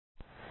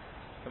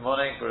Good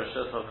morning,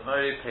 Bereshus of the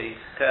Mori, Pei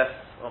Ches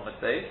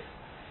Omid Beis.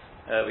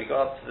 We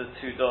got up to the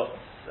 2 dots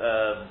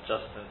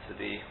just into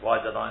the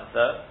wider lines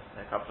there,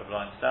 a couple of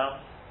lines down.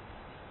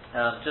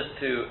 Just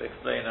to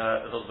explain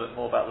a little bit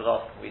more about the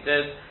last thing we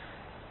did,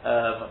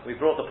 we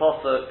brought the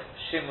Pasuk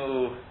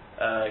Shimu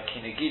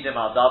Kinegidim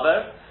Al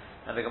Daber,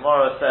 and the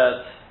Gemara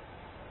said,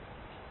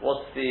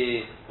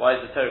 why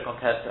is the Torah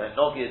compared to a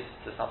Nogid,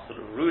 to some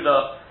sort of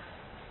ruler?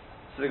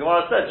 So the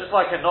Gemara said, just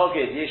like a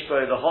Nogid,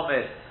 Yishbo the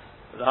Homis,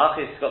 the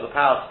Hachis has got the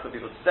power to put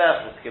people to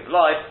death or to give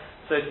life,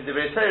 so to the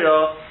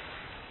Torah,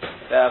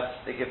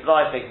 they give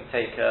life, they can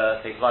take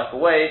life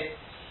away.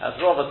 As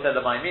Robert said, the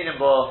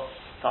Ma'iminim-bo,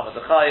 some of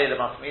the Chayi, the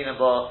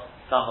Masminim-bo,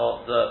 some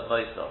of the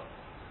Moisa.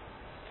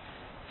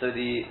 So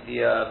the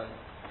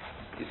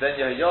Ben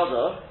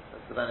Yehoyada,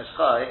 that's the Ben Ish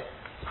Chai,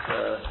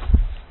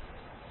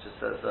 just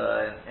says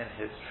in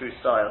his true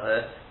style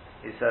here,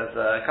 he says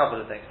a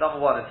couple of things. Number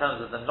one, in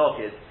terms of the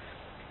Nogid,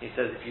 he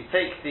says if you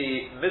take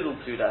the middle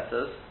two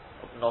letters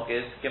of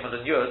Nogid, Gimel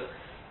and Yud,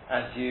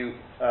 and you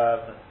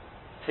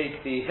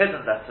take the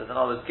hidden letters, in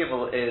other words,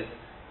 Gimel is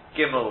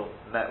Gimel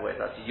met with,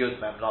 that's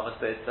Yud Mem Lamed,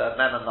 but it's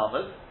Mem and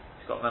Lamed.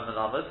 You've got Mem and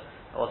Lamed,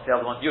 and what's the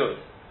other one?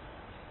 Yud.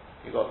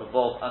 You've got the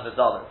Vav and the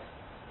Dalet.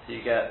 So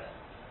you get,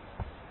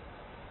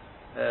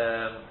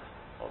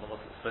 hold on,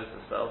 what's it supposed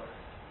to spell?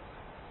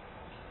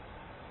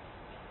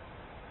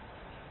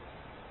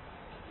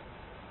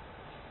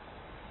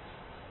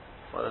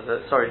 What is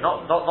it? Sorry,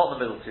 not the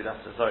middle two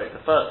letters, sorry, the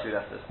first two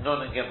letters,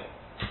 Nun and Gimel.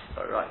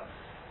 Sorry, right.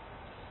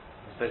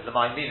 It's supposed to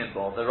mind meaning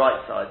ball, the right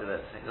side of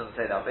it. It doesn't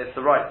say that, but it's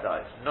the right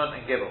side. Nun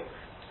and Gimel.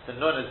 So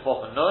Nun is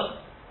Vav and Nun,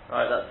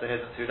 right, that's the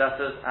hidden two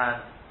letters,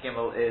 and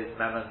Gimel is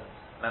Mem and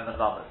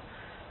Lamed.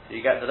 So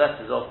you get the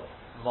letters of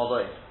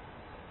Moloi.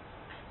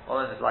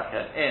 Moloi is like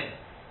an inn.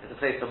 It's a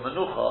place of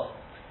Menucha,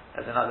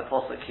 as in like the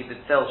Pasuk, Ki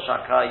B'Tzel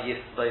Shaka Yis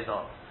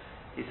Leinon.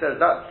 He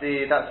says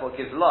that's what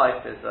gives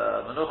life, is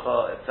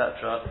Menucha,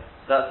 etc.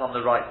 That's on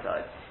the right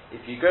side.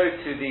 If you go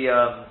to the,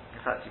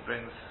 in fact he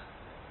brings,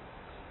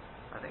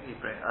 I think the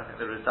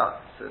Radak,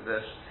 the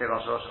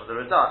Seilash Rosh, the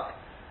Radak,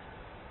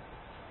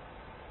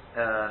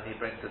 he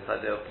brings this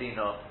idea of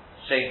Plino,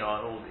 Shena,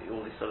 and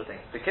all these sort of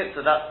things.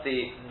 So that's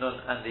the Nun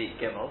and the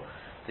Gimel.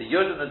 The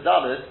Yud and the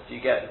Dalet,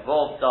 you get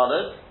Vav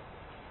Dalet,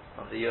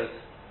 from the Yud,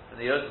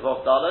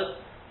 Vav Dalet,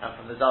 and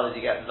from the Dalet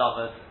you get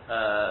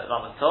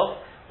Lamed Tov,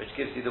 which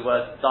gives you the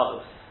word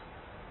Dalus,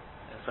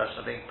 an expression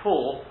of being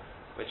poor,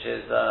 which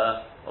is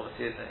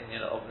obviously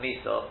of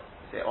Misa,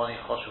 you say Oni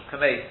Choshuv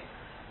Kameis.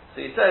 So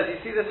he says, you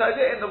see this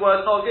idea in the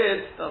word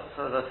Nogid, that's,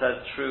 as I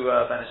said, true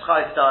Ben Ish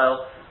Chai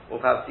style,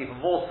 or perhaps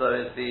even more so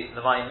is the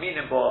Mayim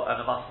Minim-bo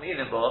and the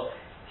Masminim-bo.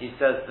 He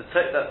says that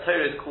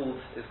Torah is called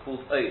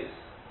Oz,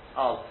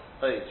 Oz,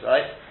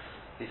 right?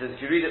 He says if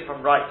you read it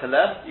from right to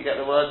left, you get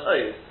the word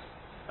Oz.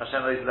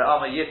 Hashem Oz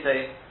Le'ama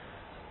Yitain.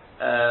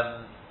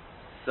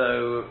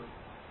 So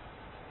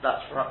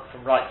that's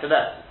from right to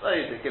left. It's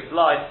Oz, it gives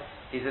life.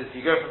 He says if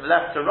you go from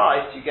left to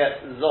right, you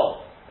get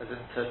Zol, as in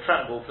to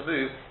tremble, to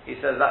move. He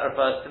says that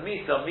refers to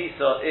Misa.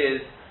 Misa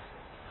is,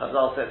 as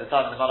I'll say at the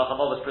time when the Malach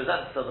HaMov was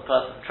present, so the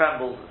person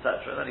trembles,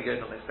 etc. And then he goes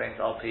on to explain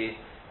to Alpi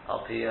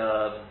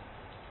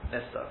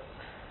Nista.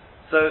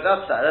 So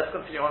that's that. Let's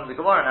continue on with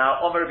the Gemara now.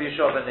 Omer Rabbi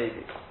Yeshua ben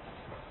Levi.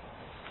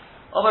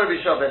 Omer Rabbi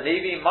Yeshua ben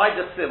Levi, my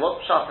desir,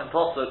 what Pshat and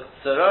Posuk,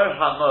 Tzeror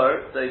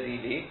Hamor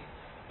Doidili,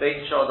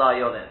 Bein Shodai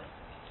Yonin.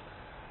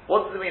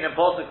 What does it mean in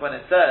Posuk when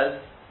it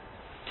says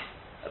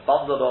a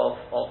bundle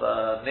of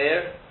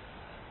mir?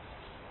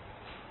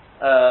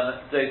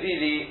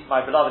 Doidili,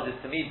 my beloved is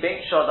to me,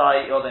 Bein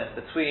Shodai Yonin,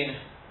 between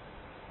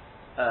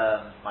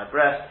my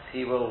breasts,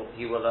 he will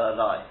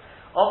lie.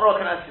 Omro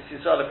Knesset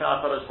Yisrael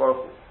L'Kanat Kodesh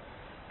Baruch Hu.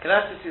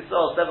 Knesset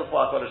Yisrael said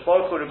before HaKadosh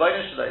Baruch Hu,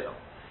 Rebbeinu Shalom,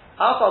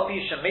 Afal Pi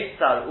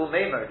Shemitzar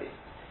U'Meimerli,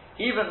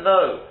 even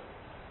though,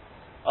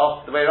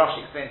 the way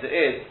Rashi explains it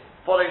is,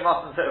 following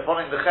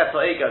the Chet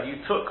Ha'egel, you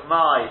took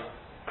my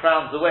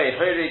crowns away,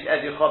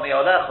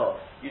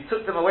 you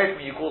took them away from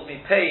me, you caused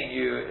me pain,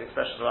 you,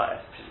 expression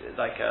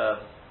like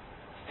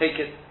take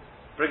it,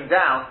 bring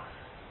down,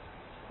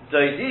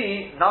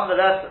 Doidi,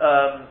 nonetheless,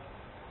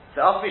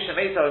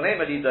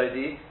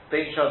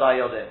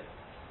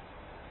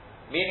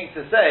 meaning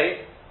to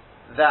say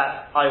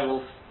that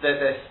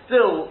there's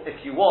still,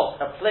 if you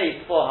want, a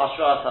place for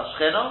Hashras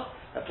Hashchena,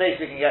 a place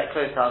we can get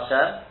close to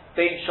Hashem,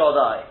 Bein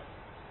Shodai.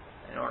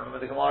 You know, remember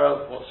the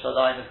Gemara, what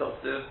Shodai has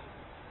got to do?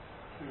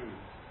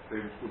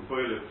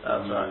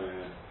 That's right.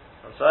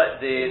 That's right.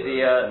 The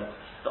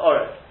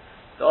Orem.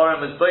 The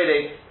Orem was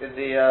boiling in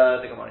the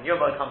Gemara. In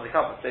Yom comes a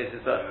couple of places,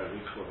 but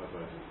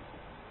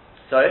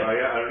sorry?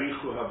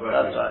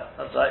 That's right.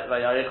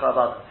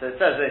 So it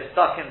says they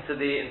stuck into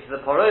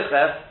the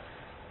Poroches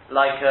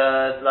like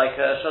a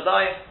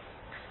Shaddai.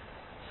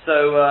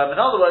 So in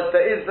other words,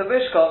 there is the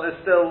Mishkan.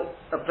 There's still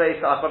a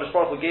place that HaKadosh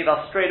Baruch Hu gave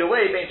us straight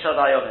away. Bein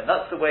Shaddai Yonin.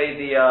 That's the way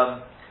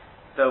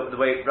the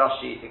way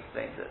Rashi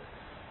explains it.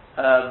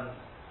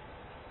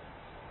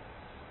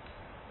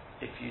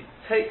 If you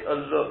take a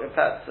look, in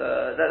fact,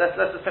 let's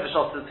just finish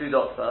off the 2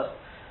 dots first.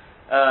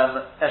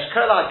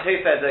 Eshkola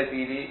Kofed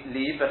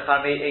li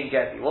b'charmei ein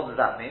gedi. What does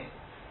that mean?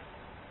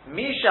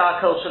 Misha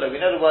kol shalo. We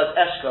know the word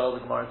eshkol.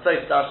 The Gemara in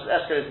Sotah.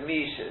 Eshkol is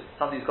mish.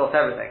 Somebody's got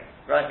everything,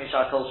 right?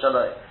 Misha kol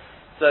shalo.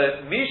 So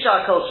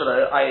Misha kol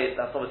shalo.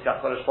 That's obviously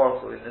HaKadosh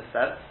Baruch Hu in this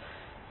sense.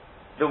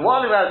 The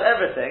one who has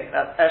everything.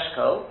 That's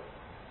eshkol.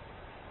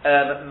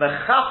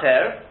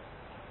 Mechaper,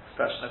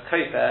 expression of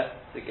kofer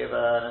to give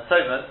an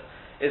atonement,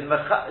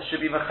 should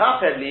be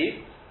mechaper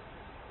li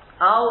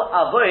al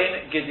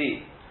avoin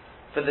gedi,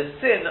 for the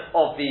sin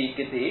of the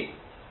gedi,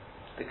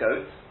 the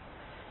goat.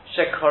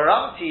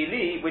 Shekoramti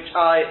li,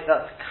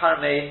 that's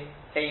karme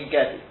ein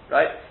gedi,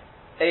 right?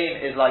 Ein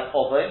is like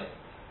avoin,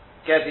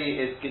 gedi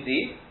is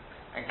gedi,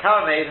 and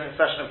karme is an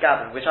expression of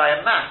gathering, which I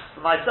amassed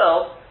for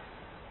myself.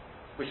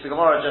 Which the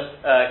Gemara just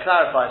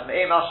clarifies.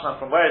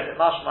 From where is it?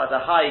 Mashma, the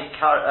high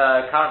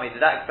karmi.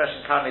 That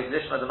expression karmi is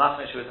lishma the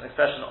machnish, was an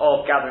expression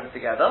of gathering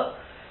together.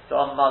 So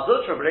on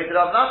Mazutra, related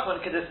Rav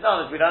Nachman,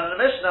 Kedistan, as we learn in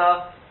the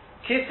Mishnah,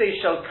 kisei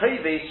shel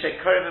koves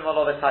shekorimim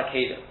alovet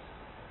hakedim.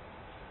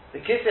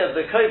 The kisei of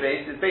the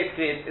koves is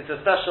basically it's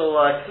a special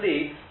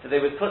kli that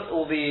they would put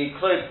all the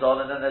clothes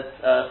on and then they'd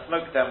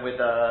smoke them with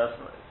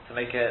to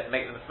make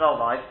them smell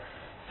nice.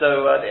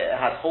 So it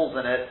had holes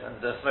in it and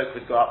the smoke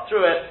would go up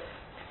through it.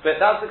 But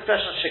that's the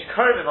expression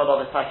shekorimim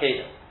alovet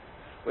hakedim,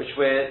 which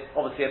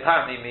obviously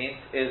apparently means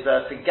is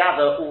to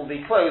gather all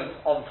the clothes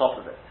on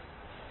top of it.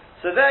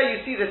 So there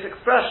you see this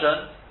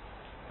expression.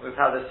 We've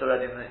had this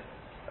already in the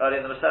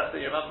Masechta.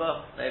 You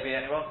remember? Maybe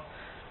anyone?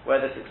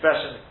 Where this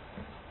expression,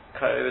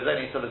 it was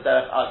only sort of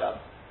derech agav.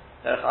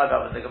 Derech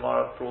agav, and the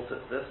Gemara brought it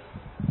this.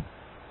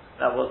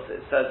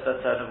 It says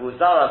that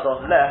Nebuzaradan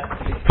on left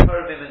the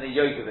Kerimim and the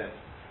Yogavim.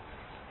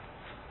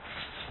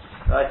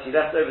 Right, he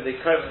left over the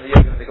Kerimim and the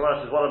Yogavim. The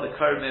Gemara says, what are the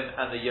Kerimim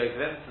and the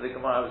Yogavim? So the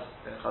Gemara was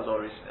in Chazor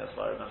recently, that's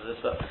why I remember this,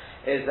 but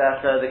is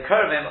that the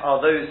Kerimim are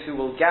those who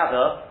will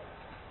gather.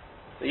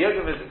 The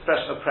Yogavim is an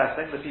expression of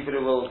pressing, the people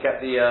who will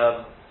get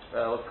the,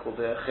 what's called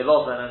the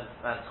Chilozen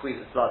and squeeze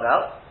his blood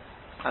out.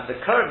 And the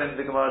Kerimim,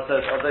 the Gemara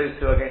says, are those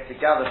who are going to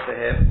gather for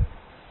him.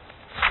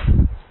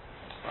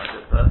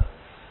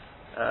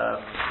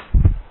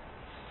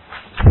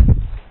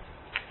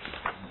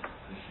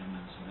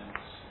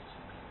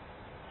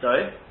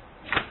 Sorry?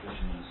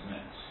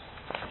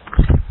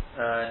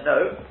 No,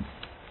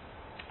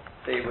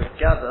 they would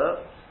gather.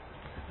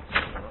 I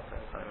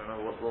can't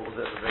remember what was it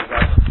that they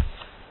gathered.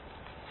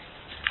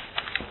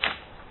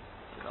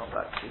 Not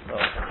back too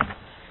far.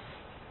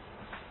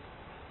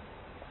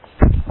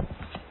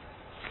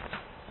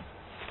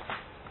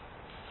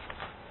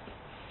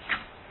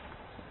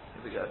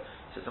 Here we go.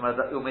 So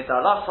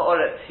u'mitalach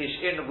ha'oretz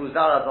hish'ir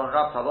nebuzar adon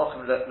rab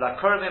talochim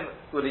la'kormim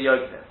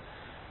u'liyogvim.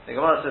 The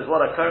Gemara says,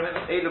 what are kormim?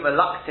 Elu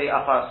melakte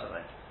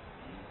afarsameh.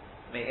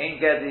 Me'ein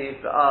gedi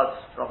ve'ad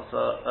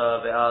romsa.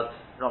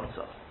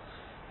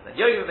 And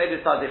Yogim made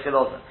it start the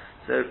Chilozen.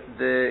 So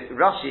the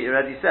Rashi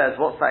already says,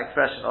 what's that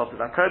expression of the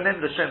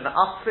Kormim? L'shem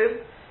na'atzim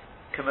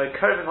k'mo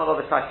kormim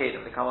olav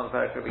esakedim. The Kamal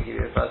Perak Rabbi give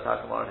you the first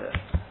Gemara here.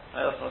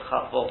 I also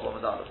have both of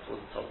them towards the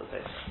top of the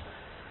page.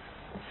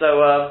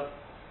 So,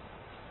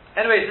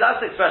 anyway, so that's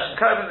the expression.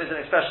 Kormim is an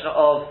expression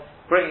of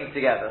bringing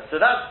together. So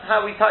that's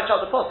how we touch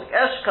out the posuk.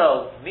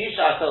 Eshkol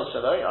misha kol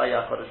shaloi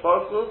ayah kodesh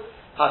baruch hu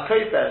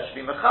hakofer should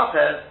be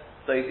mechaper.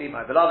 So you see,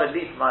 my beloved,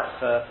 leave for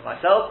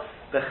myself.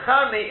 The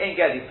charmei ein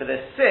gedi, for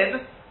the sin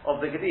of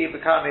the gedi, the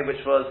charmei,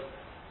 which was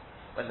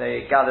when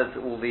they gathered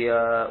all the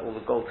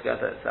gold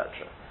together,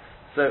 etc.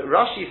 So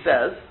Rashi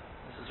says,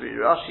 let's just read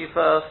Rashi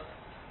first.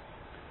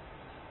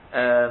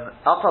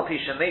 Alpha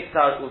pisha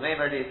meitzar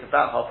u'meimarli, it's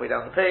about halfway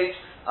down the page.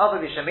 Alpha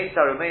pisha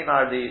meitzar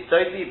u'meimarli,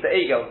 doitli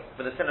be'egel,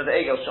 for the sin of the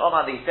egel.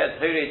 Sh'omar he said,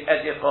 Horid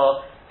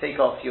edyecha, take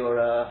off your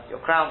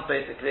crowns,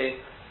 basically.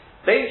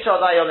 Bein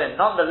Shadayolin,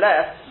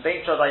 nonetheless,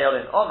 Bein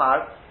Shadayolin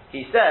Omar,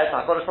 he says,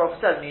 HaKadosh Baruch Hu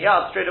says,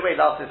 Miyad, straight away,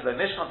 Lassis Le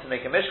Mishkan, to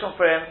make a Mishkan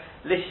for him,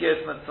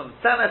 Lichyos Mitzum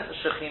Tzemes,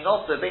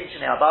 Shechinot, Bein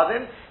Shnei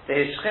Abadim, the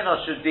his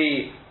Shechinot should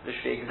be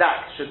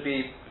exact, should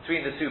be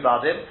between the two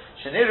Badim,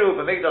 Sheniru,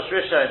 B'migdash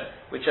Rishon,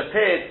 which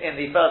appeared in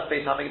the first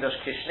Beit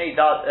HaMikdash, Kishnei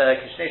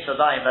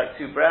Shadayim, like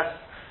two breasts,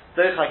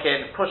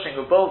 Dochakin, pushing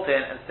a bolt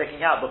in and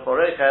sticking out the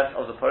Poreches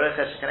of the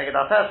Poreches Shekeneged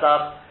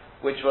HaPesach,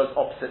 which was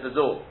opposite the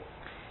door.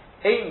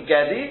 Ein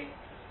Gedi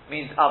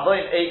means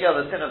avoin egel,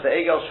 the sin of the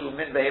egel, shul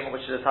min behema,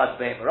 which is a type of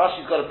behema.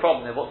 Rashi's got a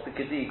problem there. What's the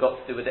gedi got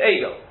to do with the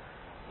egel?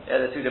 Yeah,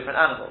 they're two different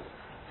animals.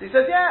 So he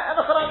says,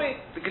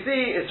 the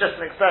gedi is just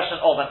an expression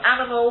of an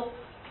animal,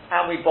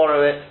 and we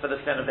borrow it for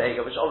the sin of the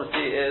egel, which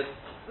obviously is,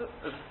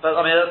 that's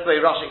the way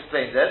Rashi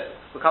explains it.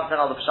 We'll come to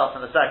another pshat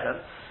in a second.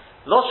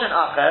 Loshen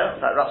acher,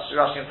 that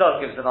Rashi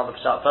himself gives another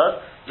pshat first.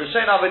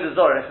 L'shen avodah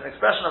zorah, it's an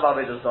expression of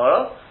avodah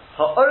zorah.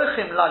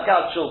 Ha'orchim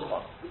lagad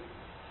shulchan.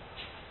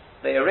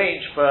 They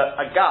arrange for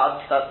a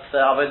gad, that's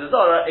Avodah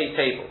Zarah, a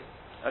table.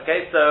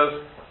 Okay, so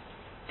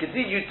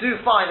Gedi you do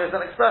find as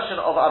an expression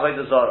of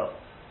Avodah Zarah.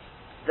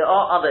 There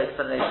are other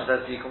explanations,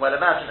 as you can well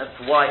imagine, as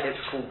to why it's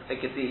called a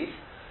Gedi.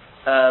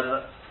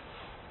 The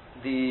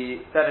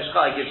Ben Ish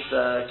Chai gives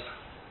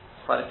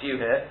quite a few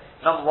here.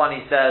 Number one,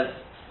 he says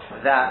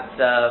that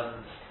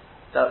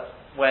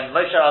when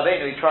Moshe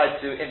Rabbeinu tried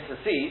to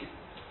intercede,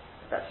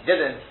 that he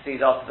didn't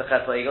intercede after the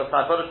Chet HaEgel, so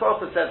HaKadosh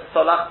Baruch Hu said,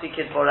 Solachti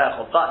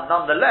kidvorecho. But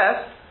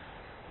nonetheless,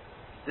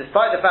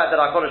 despite the fact that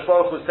HaKadosh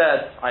Baruch Hu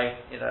said,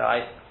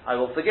 I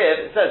will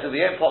forgive, it says, etc.,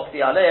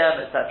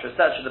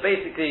 etc., that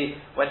basically,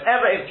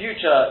 whenever in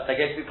future they're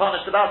going to be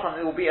punished about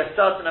something, there will be a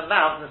certain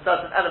amount and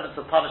certain elements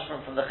of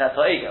punishment from the Chet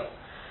HaEgel.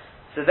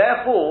 So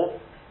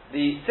therefore,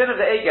 the sin of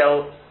the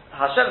Egel,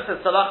 Hashem says,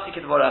 Salachti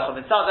kidvorecho,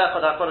 in Tzad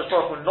Echad, HaKadosh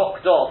Baruch Hu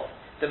knocked off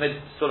the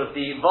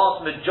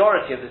vast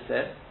majority of the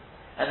sin,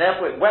 and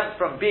therefore it went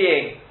from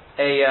being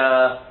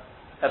a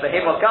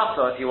behemoth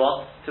gaso, if you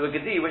want, to a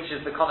gedi, which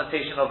is the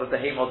connotation of a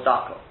behemoth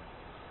dako.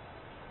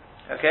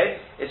 Okay?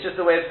 It's just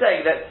a way of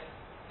saying that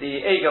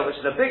the egel, which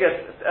is a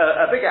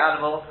bigger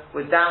animal,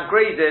 was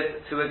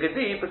downgraded to a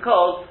gedi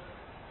because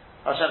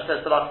Hashem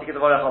says, but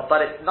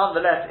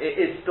nonetheless, it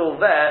is still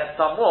there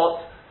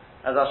somewhat,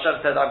 as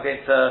Hashem said, I'm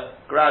going to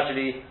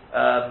gradually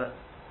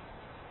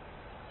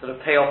sort of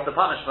pay off the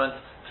punishment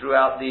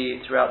throughout the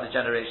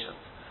generations.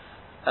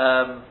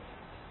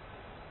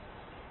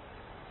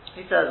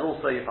 He says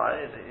also,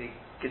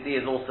 Gedi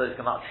is also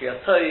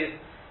Gematria Tov,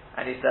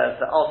 and he says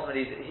that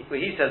ultimately,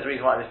 he says the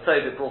reason why it was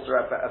Tov, it brought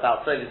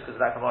about Tov is because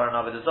of that Gemara and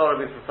Avodah Zorah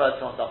we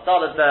referred to on Daf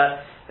Daled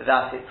there,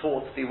 that it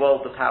taught the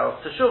world the power of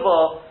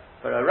Teshuvah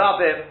for a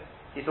Rabbim.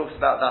 He talks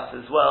about that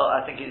as well.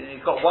 I think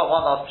he's got one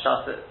last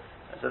pshat.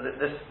 So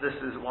this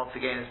is once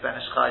again his Ben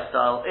Ish Chai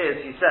style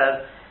is. He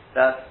says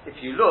that if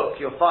you look,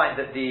 you'll find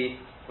that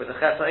with the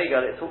Chet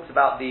HaEgel, it talks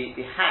about the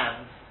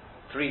hands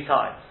 3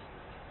 times.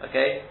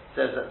 Okay, it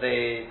says that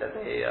they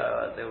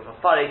were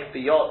mafarik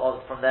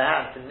biyot from their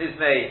hands to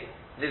nizmei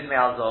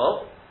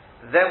azov.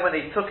 Then when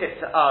they took it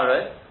to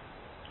Aaron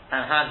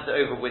and handed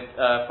it over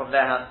from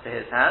their hands to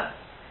his hands,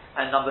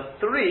 and number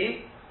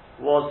 3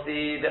 was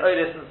the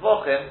olis and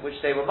zvochim, which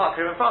they were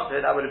makir in front of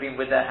it. That would have been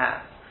with their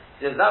hands.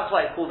 He says that's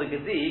why it's called a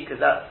gedi, because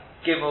that's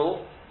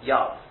gimel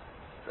yad.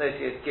 So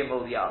it's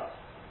gimel yad.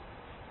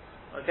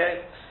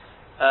 Okay.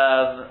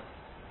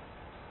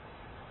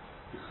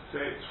 You could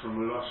say it's from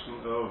a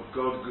lesson of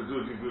God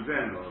Gedud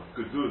Yiguden, or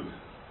Gedud,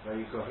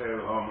 Vayikoher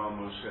Ha'amal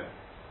Moshe.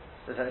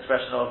 There's an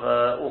expression of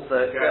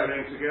also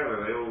gathering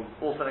together. They all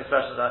also an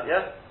expression of that.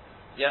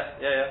 Yeah.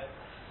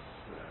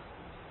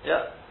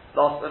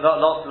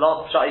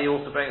 Last shot he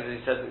also brings.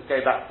 He says it's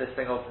going back to this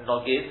thing of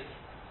nogid.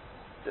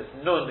 It's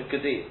nun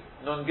gedi.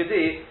 Nun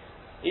gedi.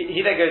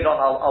 He then goes on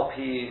al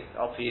pi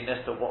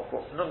nista.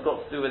 What's nun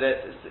got to do with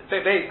it?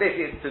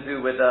 Basically, it's to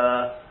do with.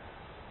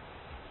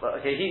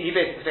 He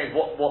basically explains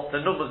what the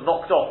nun was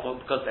knocked off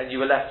because and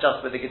you were left just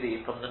with the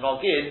gedi. From the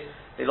nogid,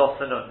 they lost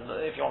the nun.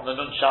 If you want the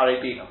nun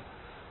shari bina,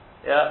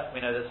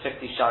 we know there's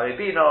 50 shari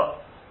bina,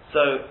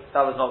 so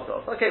that was knocked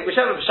off. Okay,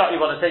 whichever shot you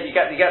want to take, you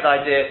get the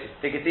idea.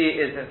 The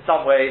gedi is in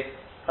some way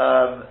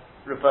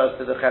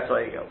refers to the Chet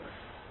HaEgel.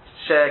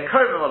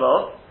 She'kormim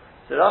olov.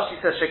 So Rashi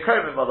says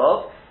she'kormim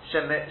olov.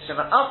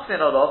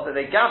 She'ma'afsin olov, that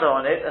they gather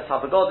on it as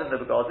habegodim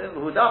the begodim.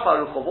 V'hudaf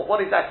arucho.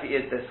 What exactly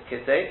is this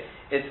kitei?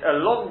 It's a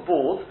long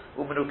board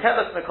with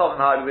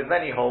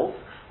many holes.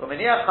 They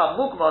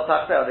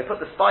put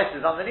the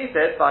spices underneath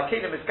it, and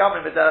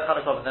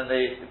then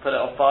they put it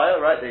on fire,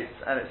 right?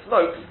 And it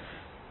smokes.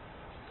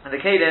 And the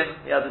kelim,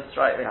 we had this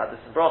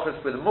in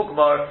brachos with a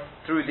mugmar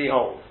through the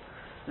holes.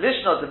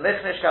 Lishna the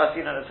mechnish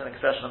karasina is an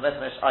expression of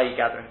mechnish, i.e.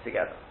 gathering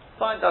together.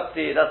 Fine, that's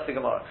the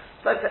Gemara.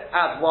 So let's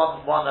add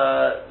one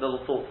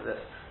little thought to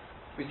this.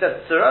 We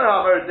said so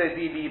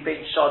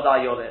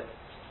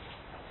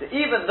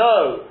even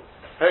though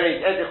but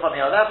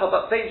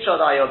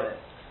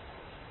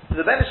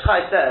the Ben Ish Chai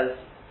says,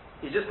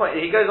 he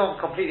goes on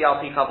completely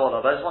al pi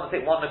Kabbalah, but I just want to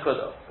take one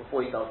nakuda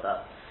before he does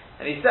that.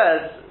 And he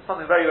says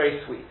something very,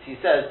 very sweet. He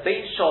says,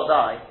 Bein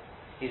Shodai,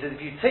 he says, if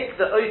you take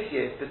the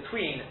otios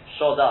between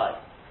Shodai,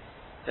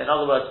 so in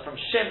other words, from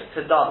Shin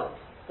to Dalet,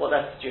 what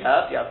letters do you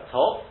have? You have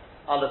Tov,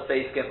 Aleph,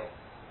 Beis, Gimel.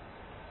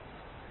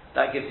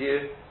 That gives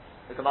you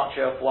the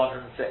Gematria of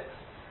 406.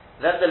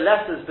 Then the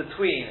letters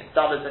between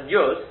Dalet and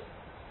Yud,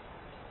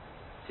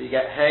 so you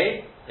get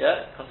Hey,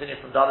 continue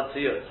from Dalet to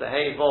Yud. So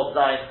Hey, Vov,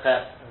 Zayin,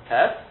 Ches, and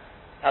Tes.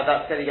 Add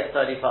that together, you get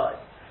 35.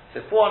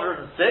 So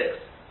 406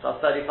 plus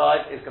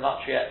 35 is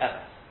Gematria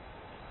Emes.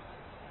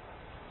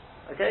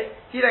 Okay?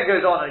 He then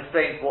goes on and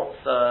explains what's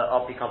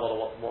Al-Pi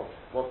Kabbalah,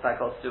 what's that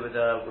got to do with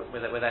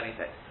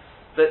anything.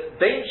 But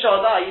Bein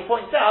Shadai, he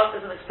points out,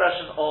 is an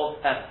expression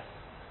of Emes.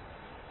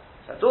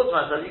 So I thought to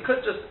myself, you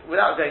could just,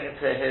 without going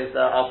into his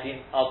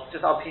Alpinista,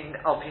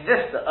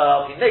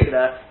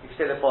 Alpinegler, you could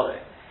say the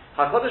following.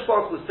 HaKadosh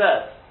Baruch Hu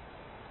says,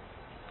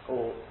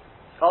 or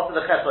after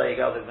the Chet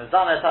HaEgel, the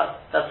Mezanah,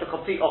 that's the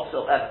complete opposite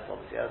of Emes,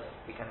 obviously, as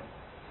we can,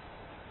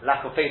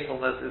 lack of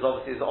faithfulness is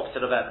obviously the opposite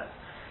of Emes.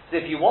 So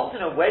if you want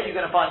to know where you're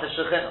going to find the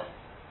Shekhinah,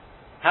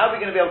 how are we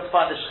going to be able to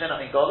find the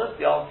Shekhinah in Golus?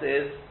 The answer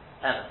is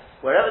Emes.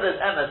 Wherever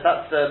there's Emes,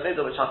 that's the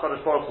middle which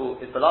HaKadosh Baruch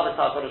Hu is beloved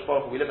HaKadosh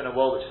Baruch Hu. We live in a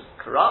world which is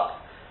corrupt,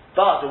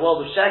 but the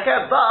world of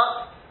Sheker,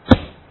 but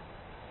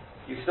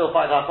you can still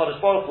find HaKadosh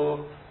Baruch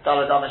Hu,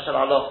 Daladam Shel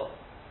Alocha.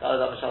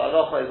 Daladam Shel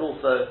Alocha is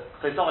also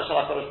Chesama Shel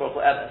HaKadosh Baruch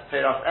Hu Emes,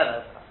 Teras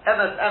Emes.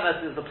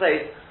 Emes is the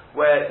place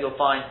where you'll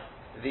find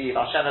the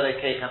Hashem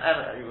Elokeichem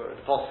Emes,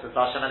 the Apostle says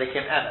Hashem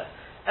Elokeichem Emes.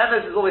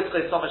 Emes is always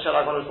Chesoma Shel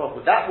HaKadosh Baruch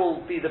Hu. That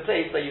will be the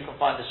place where you can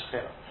find the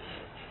Shekhinah.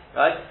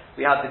 Right?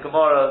 We had the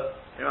Gemara,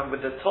 remember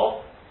with the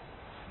top,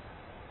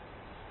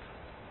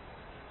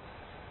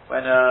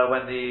 when there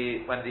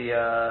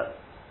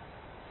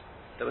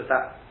was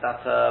that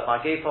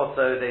Magefot,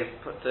 so they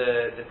put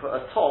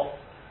a top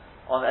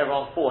on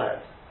everyone's forehead.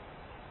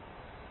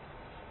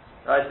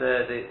 Right?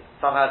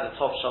 Some had the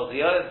top shel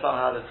diyon, some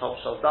had the top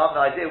shel dam. The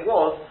idea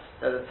was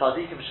that the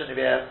tzaddikim shouldn't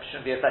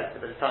be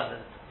affected by the time.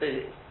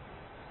 The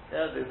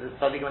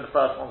tzaddikim in the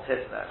first one's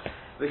hitting there.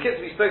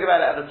 Because we spoke about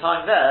it at the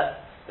time there,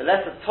 the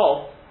letter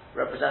top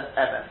represents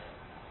emes.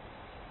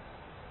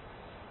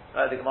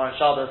 Right? The Gemara in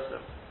Shabbos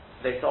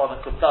later on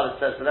in Kutzal it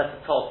says the letter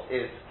top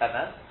is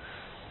emes.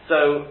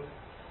 So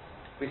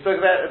we spoke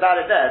about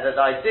it there. That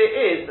the idea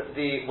is that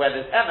when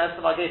there's emes,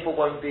 the magefah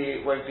won't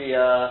be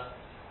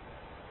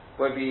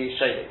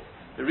shaded.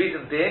 The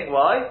reason being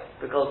why?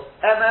 Because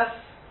emes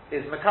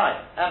is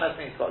Mekayim. Emes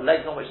means it's got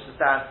legs on which to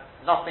stand.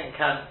 Nothing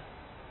can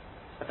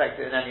affect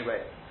it in any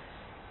way.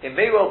 It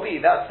may well be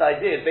that's the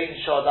idea. Bein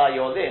Shadai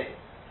Yodin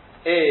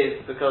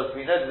is because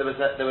we know that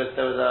there was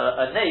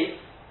a nape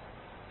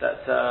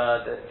that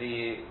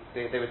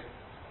they were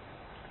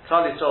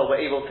Klal Yisrael were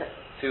able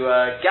to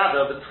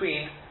gather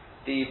between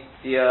the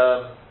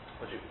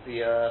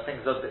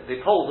things of the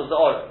poles of the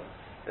Orim.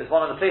 It's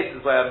one of the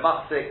places where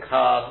Machzik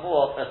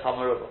HaMuot Es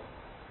HaMerubah.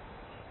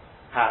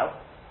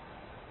 How?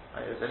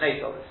 Right, it was a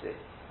nape, obviously.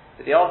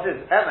 But the answer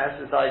is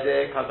MS. This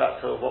idea comes back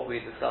to what we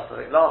discussed,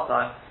 I think, last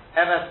time.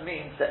 MS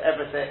means that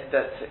everything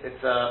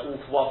it's all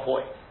to one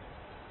point.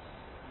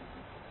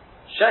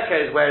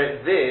 Sheker is where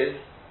it veers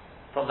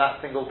from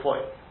that single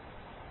point.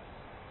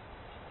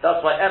 That's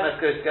why MS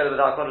goes together with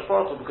HaKadosh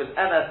Baruch Hu, because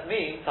MS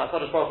means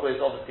HaKadosh Baruch Hu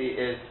is obviously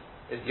is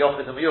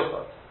Yochid and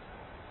Miyuchad.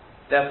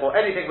 Therefore,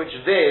 anything which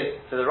veers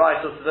to the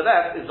right or to the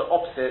left is the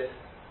opposite,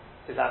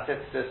 is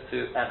antithesis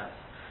to MS.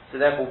 So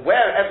therefore,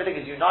 where everything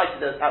is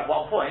united at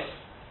one point,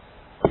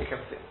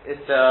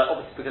 it's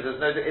obviously because it's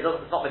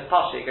not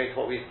mispashe, going to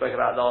what we spoke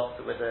about last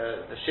with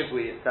the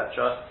shibui,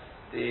 etc.,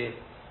 the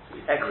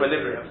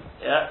equilibrium.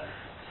 Yeah.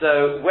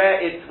 So where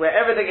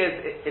everything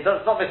is, it's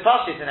not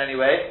mispashe in any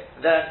way,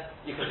 then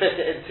you can fit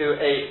it into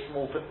a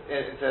small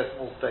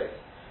space.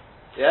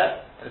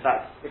 Yeah. In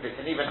fact, if it's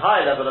an even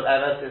higher level of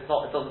MS, it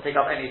doesn't take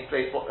up any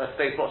space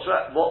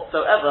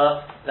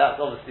whatsoever. That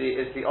obviously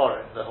is the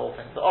orange, the whole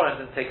thing. The orange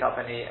doesn't take up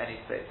any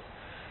space.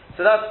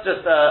 So that's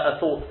just a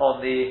thought on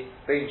the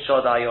Bein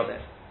Shadai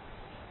Yodin.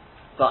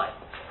 Fine.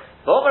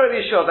 V'omer Rabbi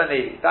Yeshua ben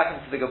Levi, back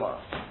into the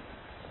Gemara.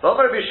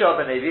 V'omer Rabbi Yeshua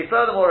ben Levi,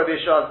 furthermore Rabbi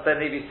Yeshua ben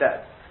Levi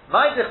said,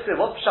 "My dichsiv,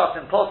 what pshat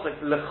in posuk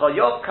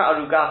l'chayov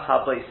ka'arugas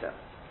haboisem."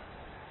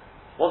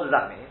 What does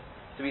that mean?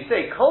 So we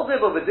say, Kol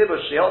dibur v'dibur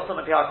sheyotzam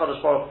and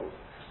HaKadosh Baruch Hu.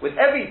 With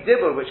every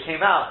dibur which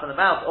came out from the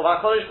mouth of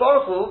HaKadosh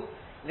Baruch Hu,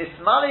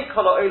 nismali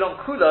kol ha'olam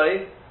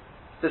kuloi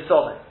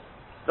b'somim.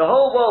 The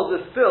whole world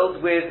was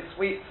filled with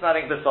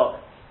sweet-smelling b'somim.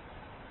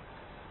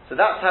 So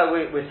that's how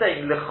we're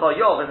saying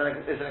l'chayov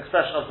is an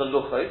expression of the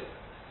luchos.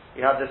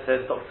 We have this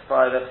in Dr.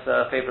 Freilich's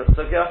favorite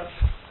sugya,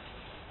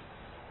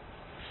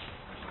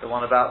 the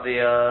one about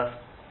the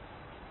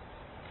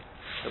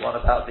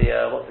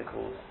what's it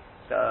called?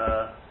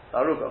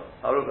 Arugo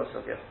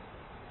sugya.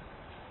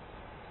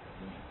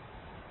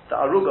 The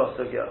Arugo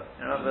sugya.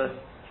 You remember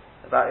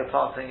about you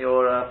planting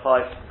your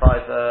five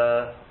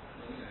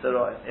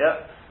steroid? Yeah.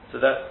 So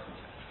that.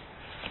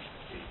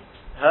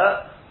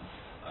 Huh?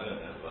 I don't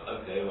know.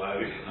 Okay, why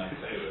would you not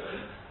say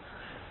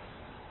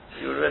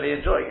that? You were really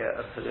enjoying it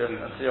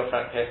until your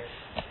fact came.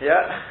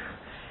 Yeah.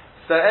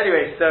 So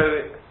anyway, I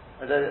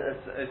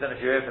don't know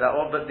if you're here for that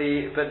one, but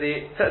the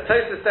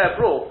Tosfos there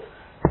brought.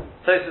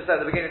 Tosfos at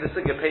the beginning of the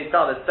sugya, page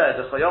down, it says,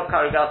 "L'choyov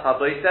karugas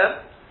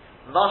haboisem,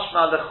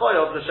 mashma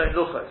l'choyov l'shem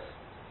luchos."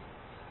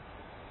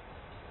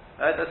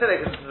 Right? I said it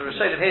because the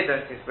Rishonim here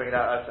don't seem to bring it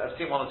out. I've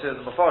seen one or two of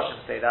the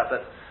Mefarshim say that,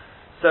 but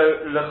so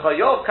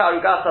l'choyov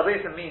karugas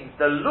haboisem means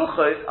the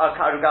luchos are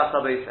karugas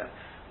haboisem.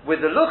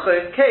 With the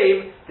luchos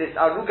came this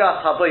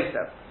arugas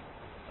haboisem.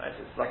 Right?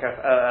 It's like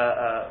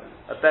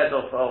a bed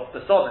of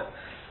besonim.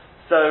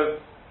 So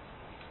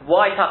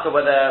why taka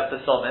were there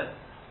besonim?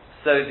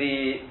 So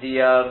the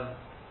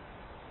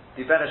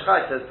Ben Ish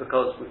Chai says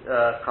because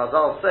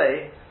Chazal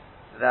say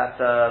that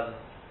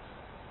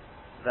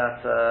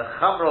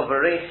chamro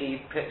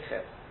v'rechi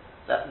pitchim,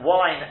 that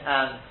wine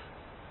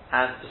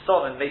and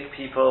besonim make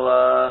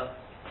people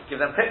give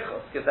them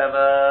pitchos, give them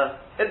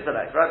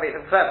intellect, right? Make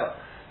them clever.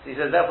 So he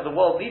says therefore the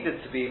world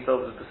needed to be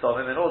filled with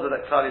besonim in order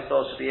that Klal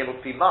Yisrael should be able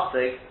to be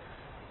masig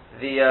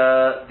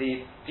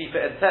the deeper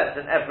intent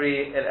in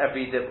every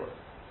dibur.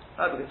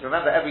 Right? Because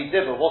remember, every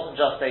dibur wasn't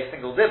just a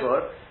single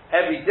dibur.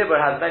 Every dibur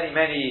has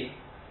many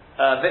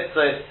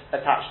mitzvahs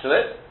attached to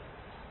it.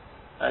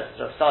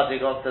 So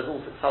Sadiq says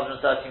all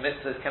 630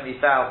 mitzvahs can be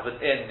found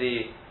within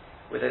the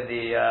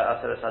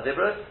Aseret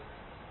HaDibros.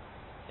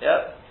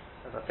 Yeah,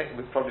 as I think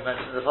we've probably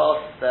mentioned in the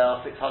past, there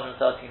are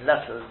 613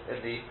 letters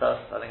in the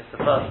first. I think it's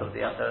the first of the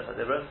Aseret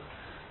HaDibros.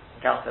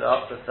 Count it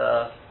up, but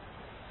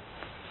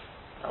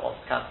I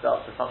once cancelled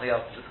out to somebody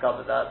else to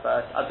discover that,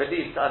 but I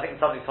think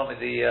somebody told me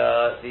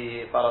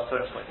the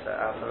Balaturim pointed it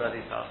out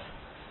already.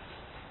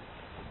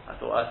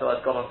 So I thought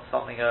I'd gone on to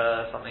something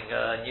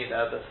new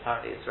there, but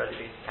apparently it's already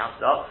been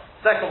counted up.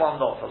 Second one,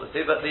 not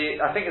obviously, but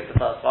I think it's the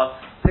first one,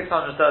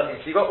 613.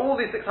 So you've got all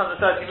these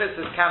 613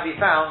 mitzvahs can be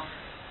found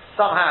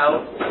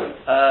somehow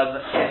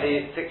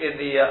in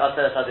the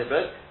Aseret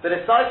HaDibros. But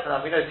aside from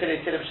that, we know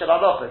Tilim Shel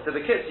Halacha. So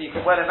the kids, you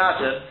can well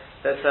imagine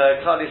that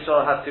Klal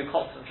Yisrael had to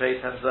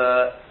concentrate and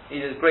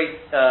needed great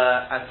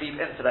and deep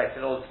intellect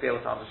in order to be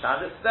able to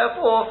understand it. So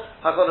therefore,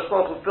 HaKadosh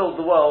Baruch Hu filled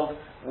the world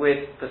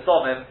with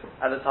Pesomim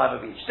at the time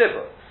of each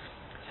Dibur.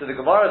 So the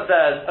Gemara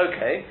says,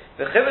 okay,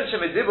 the Chivin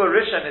Shemidibur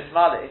Rishon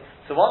Ismali.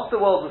 So once the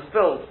world was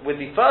filled with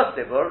the first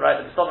Dibur, right,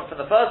 the Pesomim from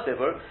the first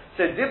Dibur,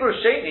 so Dibur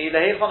Sheni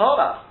Lehechon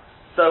Holach.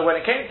 So when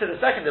it came to the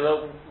second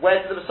Dibur, where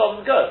did the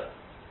Pesomim go?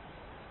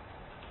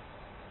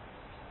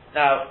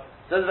 Now,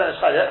 doesn't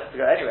have to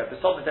go anywhere.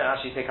 Pesomim don't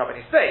actually take up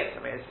any space. I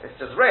mean, it's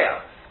just rare.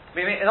 I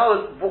mean, in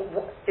other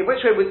words, in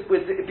which way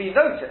would it be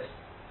noticed?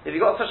 If you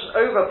got such an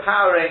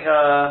overpowering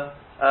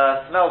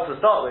smell to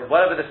start with,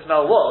 whatever the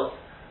smell was,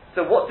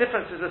 so what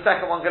difference is the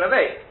second one going to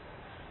make?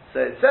 So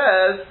it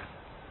says,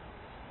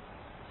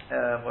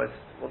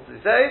 what does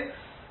it say?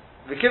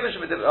 So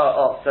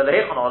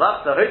Lehechon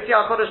Olach, so Hotzi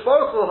HaKadosh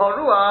Baruch Hu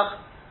HaRuach,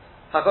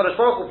 HaKadosh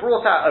Baruch Hu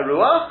brought out a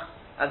Ruach,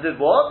 and did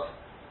what?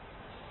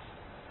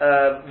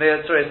 From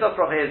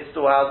his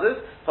storehouses,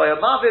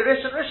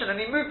 and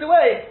he moved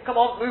away. Come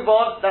on, move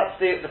on. That's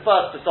the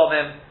first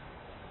Pesomim,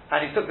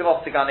 and he took them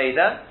off to Gan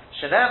Eden.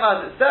 Shenem,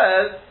 as it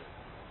says,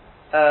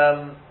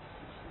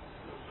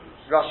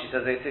 Rashi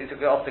says he took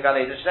it off to Gan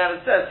Eden.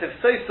 Shenem, it says,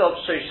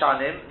 Tifsosov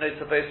Shoshanim, no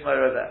Tifos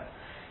Morobeh.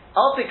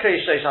 Al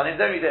Tikrei Shoshanim,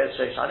 don't read it as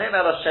Shoshanim,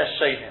 Ela Shesh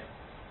Shonim.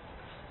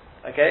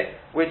 Okay,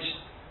 which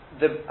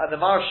the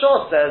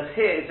Maharshal says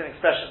here is an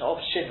expression of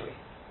Shinui.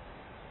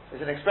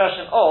 It's an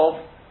expression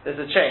of there's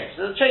a change.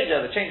 There's a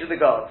change of the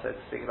guard, so to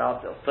speak,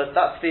 about it. But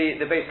that's the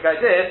basic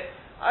idea.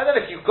 I don't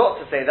know if you've got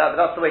to say that, but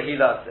that's the way he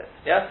learns it.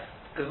 Yeah?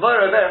 Because Mor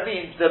Over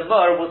means the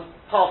Mor was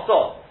passed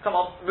on. Come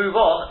on, move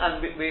on, and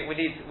we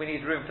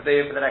need room for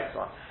the next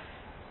one.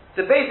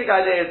 The basic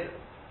idea is,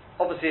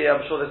 obviously,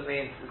 I'm sure this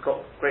means it's got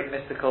great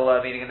mystical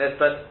meaning in this,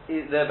 but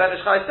the Ben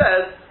Ish Chai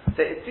says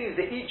that it seems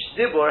that each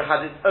Dibur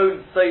had its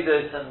own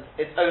sodas and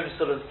its own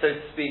sort of, so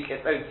to speak,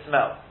 its own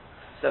smell.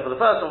 So for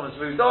the first one was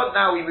moved on,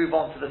 now we move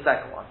on to the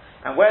second one.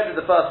 And where did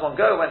the first one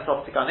go? It went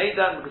off to Gan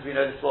Eden, because we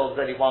know this world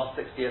is only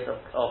 1/60th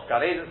of Gan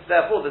Eden, so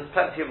therefore there's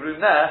plenty of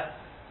room there.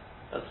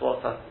 That's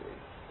what I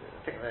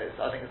think it's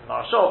the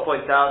Maharshal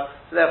points out.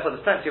 So therefore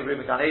there's plenty of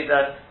room in Gan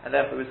Eden, and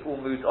therefore it was all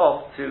moved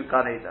off to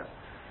Gan Eden.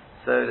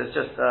 So there's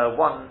just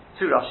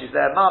two Rashis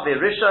there.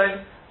 Ma'avir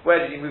Rishon, where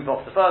did he move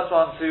off the first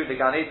one to? The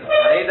Gan Eden,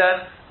 Gan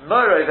Eden.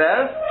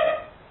 Morover,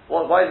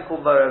 why is it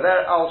called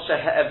Morover? Al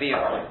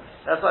Shehe'evir.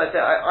 That's why I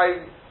say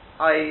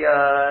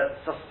I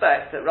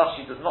suspect that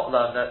Rashi does not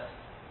learn that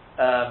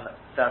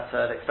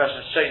the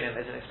expression shonim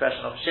is an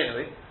expression of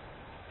shinui.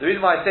 The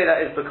reason why I say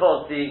that is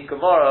because the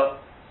Gemara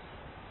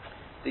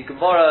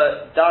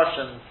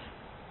darshans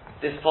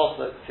this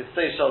pasuk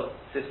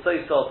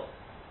Sifsoisov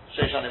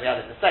Shoshanim. We had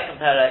in the second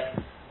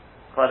perek,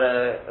 quite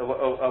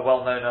a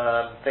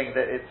well-known thing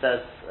that it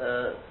says,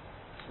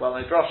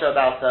 well-known drasha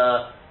about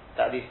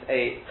at least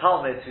a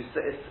Talmud who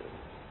sits.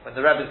 When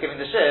the Rebbe is giving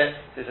the shir,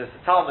 it says the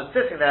Talmud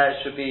sitting there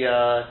should be,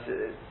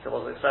 so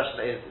what the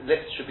expression is,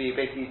 lips should be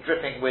basically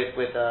dripping with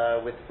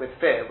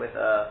fear, and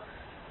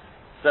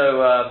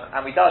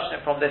we darshan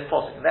it from this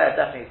pasuk, and there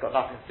definitely it's got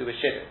nothing to do with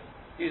shir.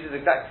 Uses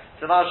exact.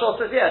 So Maharshal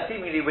says, yeah,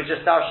 seemingly we're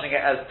just darshaning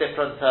it as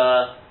different,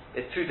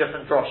 it's two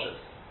different droshes,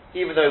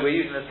 even though we're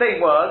using the same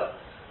word.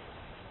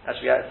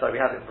 Actually, we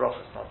have it in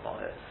brachos, not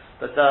it,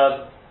 but.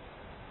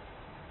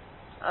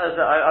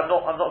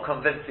 I'm not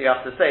convinced you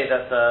have to say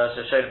that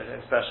Shoshonim is an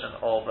expression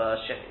of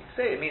Shini.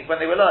 See, it means when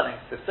they were learning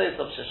Sifsos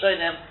of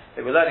Shoshonim,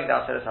 they were learning the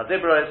Aseret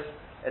HaDibros,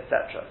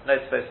 etc. No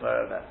space more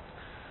over.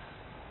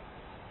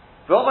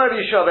 V'omar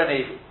Rabbi Yeshua ben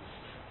Levi.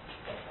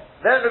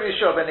 Then Rabbi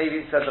Yeshua ben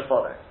Levi said the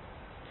following: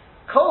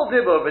 Kol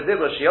dibur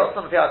v'dibur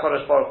sheyotzon fi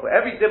HaKadosh Baruch Hu.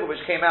 Every dibur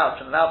which came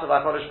out from the mouth of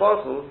HaKadosh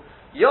Baruch Hu,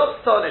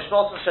 yotzon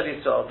nishmotzon shel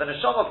Yisrael. The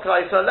neshama of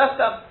Klal Yisrael left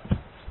them.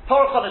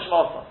 Parachon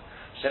nishmotzon.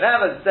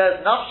 Shenem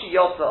says, Nafshi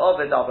Yotza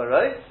Oved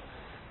Abaros,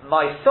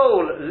 my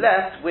soul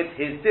left with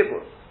his dibur.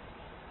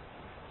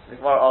 So the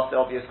Gemara asked the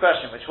obvious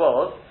question, which is,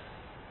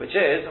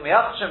 if the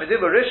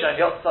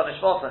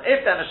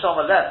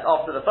neshama left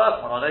after the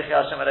first one, Anochi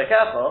Hashem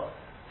Elokecha,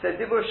 said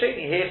dibur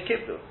sheni heish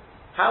kibdu.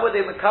 How were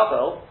they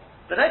makabel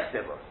the next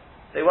dibur?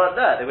 They weren't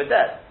there; they were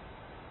dead.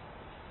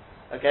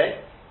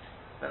 Okay,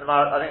 and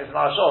I think the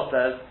Maharshal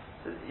says.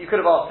 You could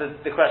have asked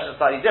the question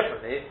slightly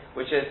differently,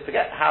 which is,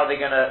 forget how they're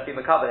going to be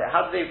makabel.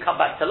 How do they come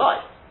back to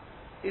life?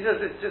 He says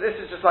this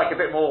is just like a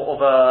bit more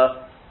of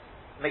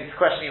makes the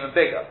question even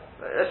bigger.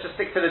 Let's just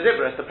stick to the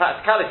dibur, the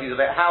practicalities of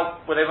it. How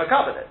were they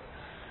makabel it?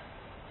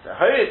 So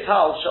Hoyet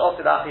Tal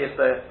She'osid Achiyas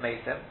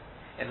Meisim.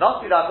 In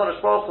last week, HaKadosh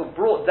Baruch Hu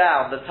brought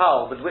down the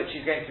tal with which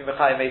he's going to be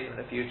Mechayim Meisim in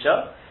the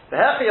future. The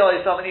Hechiyoy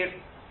is something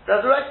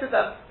resurrected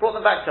them, brought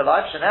them back to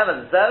life. Shenem,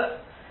 as it says,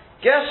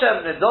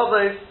 Geshem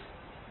Nedovos,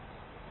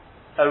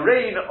 a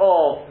rain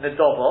of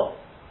Nedovo.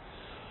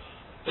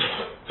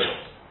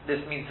 This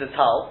means the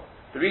Tal.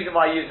 The reason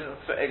why I use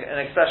an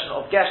expression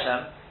of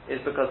Geshem is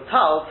because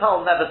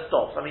Tal never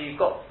stops. I mean, you've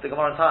got, the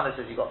Gemara in Tana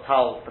says you've got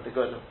Tal for the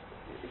good,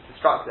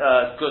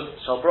 good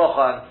Shal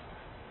Brocha and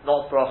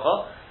not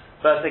Brocha.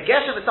 But the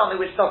Geshem is something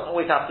which doesn't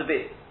always have to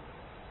be.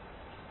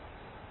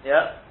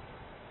 Yeah?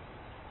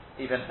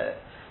 Even here.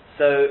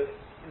 So,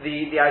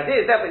 the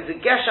idea is that it's a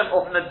Geshem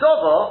of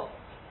Nedovo.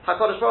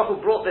 HaKadosh Baruch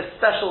Hu brought this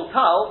special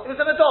Tal, it was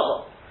a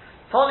Nedovo.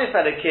 Tony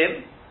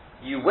Felikim,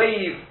 you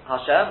wave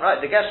Hashem, right?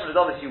 The Geshem of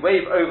Nedovo is you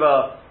wave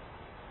over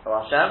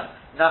Hashem.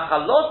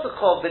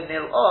 Nachalotecho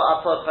v'nil'o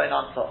ator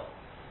chaynanto.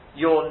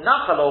 Your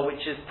nachalo,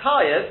 which is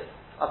tired,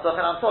 ator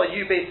chaynanto,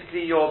 you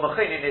basically, you're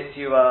machinin it,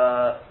 you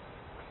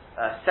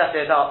set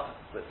it up,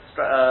 with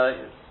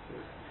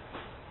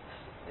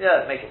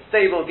make it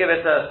stable, give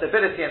it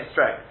stability and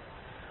strength.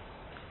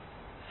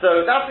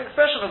 So that's the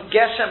expression of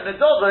Geshem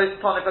Nedovo is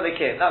Tony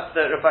Felikim. That's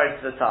referring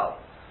to the Tal.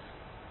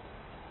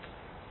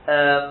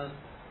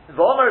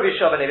 V'omer Rabbi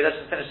Shua ben Levi, let's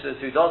just finish the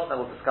two dots and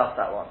then we'll discuss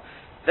that one.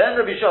 Then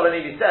Rabbi Shua ben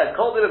Levi said,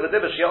 Kol dibber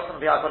v'dibber sheyotzon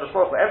v'HaKadosh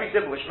Baruch Hu, every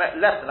dibber which left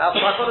them out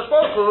of HaKadosh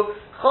Baruch Hu,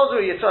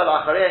 Chozru Yisrael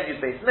Acharei and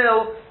Yud Beis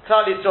Mil,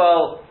 Klal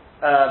Yisrael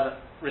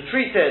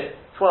retreated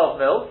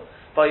 12 mil,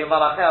 but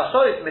Malachei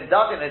HaShoyis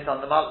Middavin it on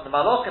the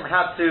Malachim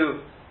had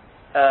to,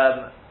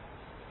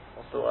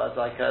 what's the word,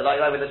 like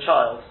with a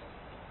child.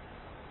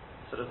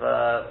 Sort of,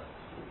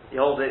 you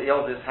hold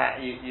his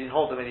hat, you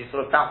hold him and you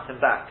sort of bounce him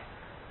back.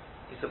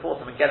 You support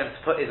him and get him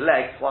to put his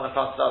legs one in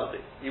front of the other.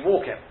 You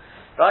walk him,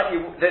 right?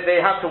 They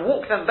have to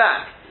walk them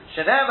back.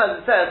 Shenem, as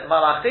it says,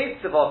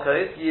 Malachim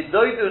Tzivokos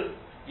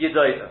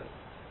Yidoidun.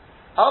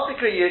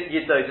 Artically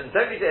Yidoidun.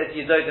 Don't read it as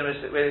Yidoidun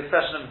with the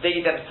expression of they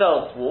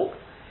themselves walk.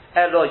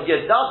 Elo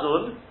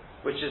Yidadun,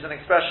 which is an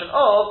expression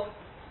of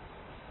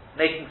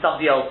making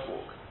somebody else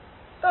walk.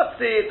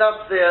 That's the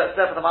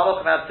step of the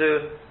Malachim had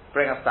to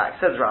bring us back.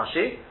 Says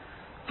Rashi,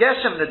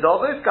 Geshem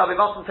Nedovos Gabi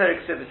Matan Torah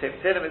Ksiv Sefer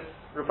Tehillim. It's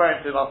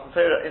referring to Matan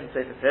Torah in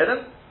Sefer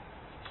Tehillim.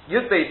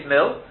 Yud Beis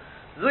Mil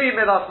Zui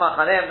Milas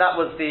Machanem. That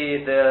was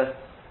the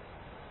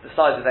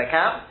size of their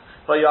camp.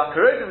 But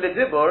Yakarogim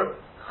Ledibur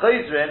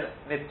Chozrin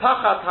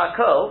Mipachat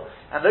Hakol,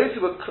 and those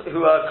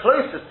who are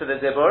closest to the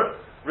Dibur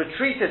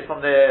retreated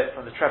from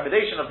the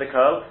trepidation of the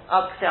Kol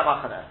Ad Ksei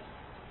Machaneh.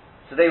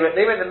 So they were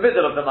in the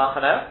middle of the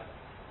Machaneh.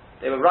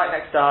 They were right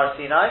next to Har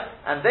Sinai,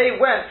 and they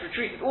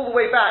retreated all the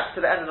way back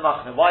to the end of the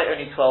Machaneh. Why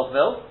only 12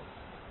 mil?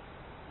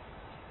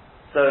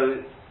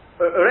 So,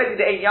 already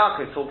the Ein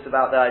Yaakov talks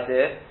about the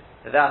idea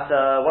that,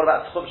 what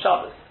about Tchum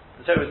Shabbos?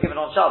 The Torah was given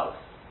on Shabbos.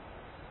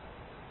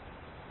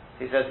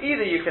 He says,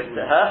 either you can,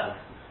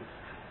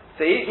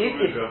 so either you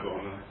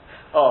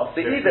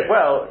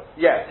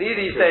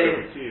say,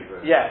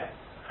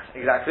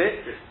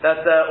 exactly.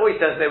 That, or he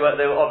says they were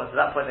honest.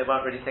 At that point they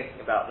weren't really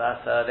thinking about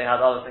that. They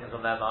had other things on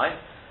their mind.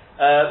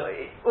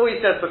 Or he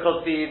says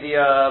because the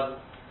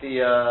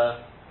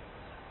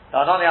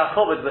Ananiah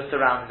Chobod was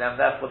surrounding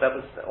them, therefore that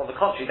was, on the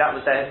contrary, that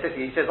was their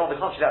city. He says, on the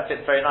contrary, that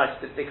fits very nice.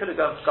 They could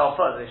have gone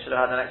further. They should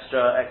have had an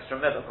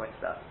extra middle point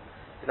to that.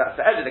 If that's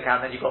the edge of the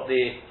camp, then you've got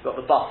the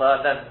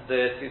buffer, and then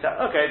the two.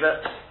 Okay,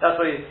 but that's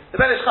what the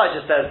Ben Ish Chai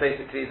just says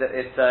basically that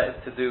it's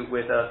to do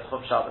with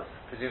Tchum Shabbos,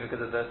 presumably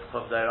because of the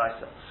Tchum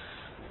D'Oraisa.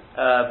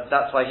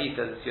 That's why he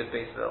says it's Yud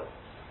Beis Mil.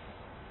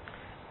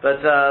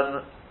 But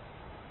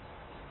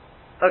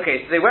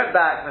okay, so they went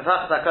back, and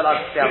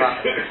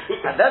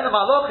then the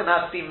Malachim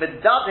had to be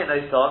Medadin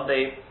Oson,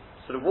 they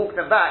sort of walked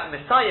them back,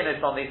 Messiah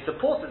Oson, they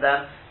supported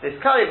them, this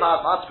Kari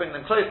Ma'at bring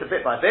them closer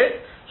bit by bit,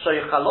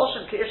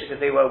 Shoyachalosh and Ki'isha, because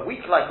they were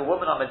weak like a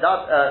woman on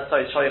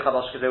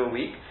Shoyachalosh because they were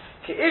weak,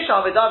 Ki'isha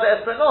on Medad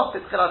Esprenos,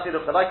 it's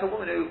like a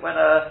woman who, when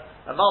a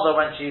mother,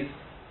 when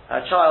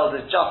her child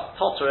is just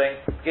tottering,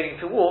 beginning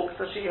to walk,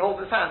 so she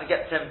holds his hand and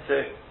gets him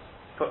to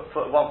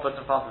put one foot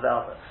in front of the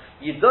other.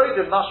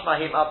 Yidoidun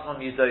mashmahim atmon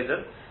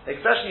yidoidun. The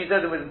expression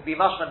Yidoidun would be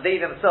mashman, they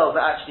themselves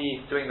are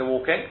actually doing the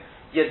walking.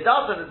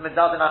 Yidadun is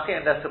medadin achin,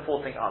 and they're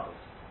supporting others.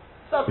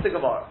 So that's the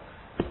Gemara.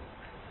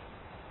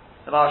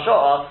 The Maharsha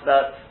asks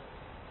that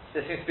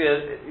there seems to be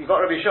you've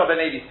got Rabbi Shua ben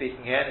Levi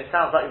speaking here, and it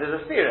sounds like there's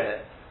a steer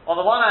here. On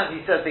the one hand,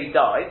 he says they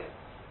died.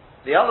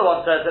 The other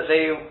one says that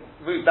they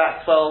moved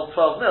back 12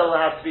 mil and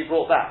had to be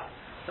brought back.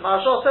 The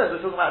Maharsha says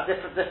we're talking about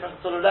different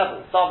sort of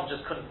levels. Some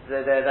just couldn't,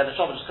 their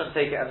neshama just couldn't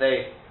take it, and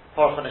they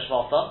Porach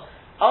Nishmatan.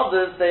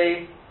 Others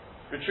they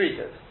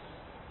retreated.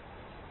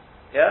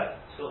 Yeah?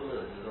 12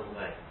 mil is a long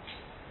way.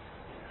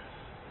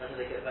 How do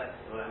they get back?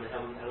 Well, I mean,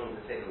 how long does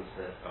it take them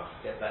to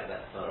get back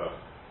that far?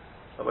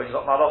 But when you've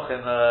got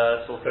Malachim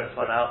sorting this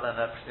one out, then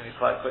presumably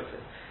quite quickly.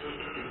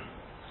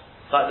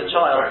 It's like the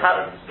child,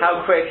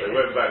 how quick... They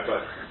went back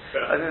like...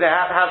 I was going to say,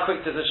 how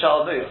quick does the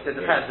child move? It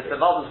depends. If the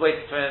mother's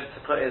waiting for him to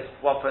put his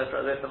one foot in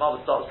front of it, if the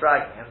mother starts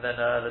dragging him, then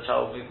the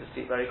child will move his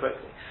feet very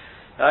quickly.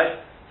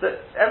 Right? So,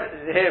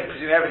 here,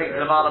 presumably everything's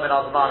in the Malam and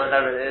Azman and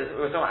whatever it is,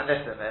 we're talking about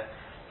Nisim here.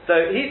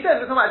 So, he says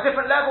we're talking about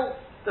different levels.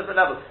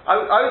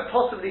 I would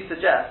possibly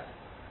suggest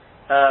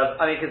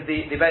because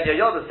the Ben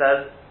Yoda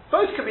says,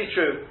 both can be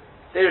true.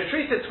 They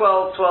retreated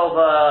 12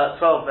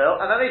 mil,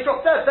 and then they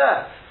dropped dead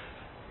there.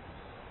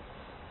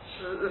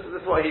 This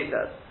is what he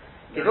says.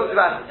 He talks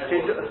about...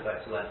 Everyone was brought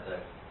back to life, though.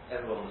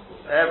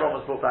 Everyone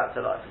was brought back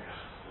to life.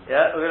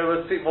 Yeah,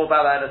 we'll speak more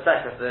about that in a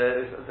second.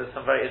 There's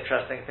some very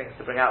interesting things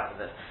to bring out from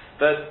this.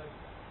 But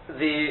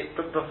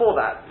before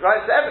that,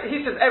 right, so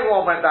he says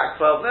everyone went back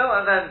 12 mil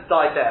and then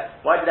died there.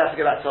 Why did they have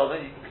to go back 12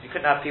 mil? Because you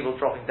couldn't have people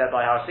dropping dead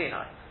by Har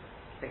Sinai.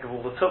 Think of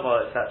all the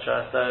tumah,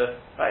 etc. So,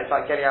 right, it's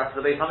like getting out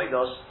to the Beit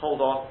HaMikdash, hold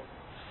on.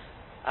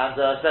 And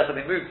therefore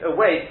they moved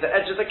away to the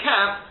edge of the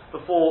camp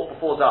before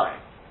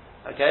dying.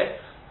 Okay?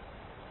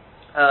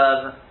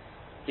 Then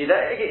he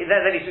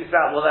speaks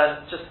about, well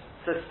then, just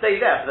to stay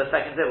there for the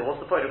second dibble. What's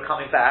the point of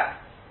coming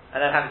back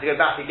and then having to go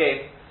back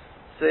again?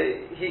 So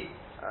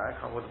I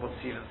can't remember what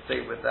to even say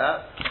with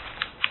that.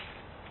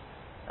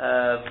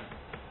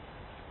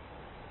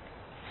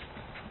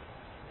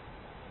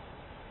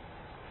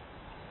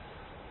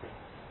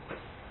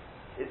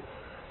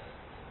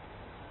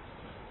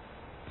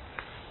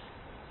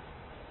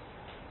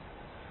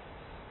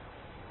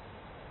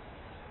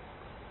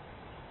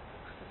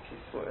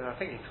 I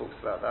think he talks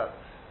about that.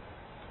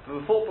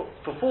 Before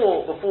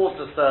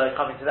just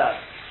coming to that,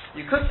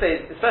 you could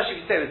say,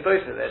 especially if you say with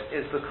both of it,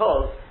 is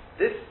because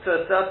this, to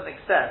a certain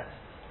extent,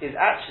 is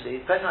actually,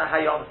 depending on how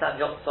you understand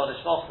Yotzon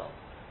Ishmosam,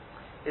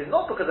 is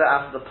not because they're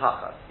out of the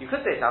Pachas. You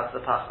could say it's out of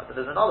the Pachas, but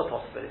there's another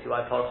possibility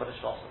why Parachon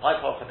Ishmosam. Why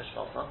Parachon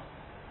Ishmosam?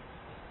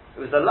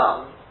 It was the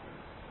lung.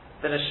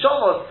 The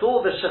Neshama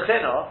saw the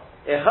Shekhinah,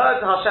 it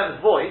heard Hashem's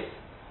voice,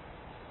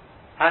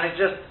 and it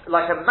just,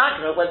 like a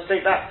magnet, went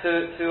straight back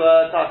to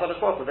HaKadosh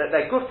Baruch Hu.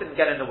 Their guf didn't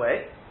get in the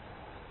way.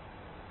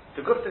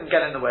 The guf didn't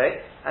get in the way,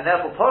 and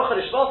therefore Parachon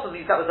Ishmosam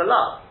means that was a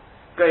lung.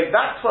 Going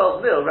back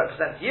 12 mil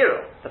represents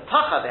Yiro. The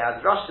Pacha they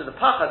had, rushed to the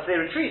Pacha, so they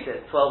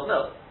retreated 12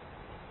 mil.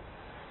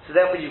 So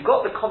therefore you've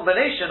got the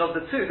combination of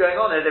the two going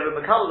on here. They were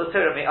Mekabel the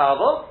Torah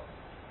Mi'avo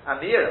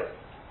and the Yiro.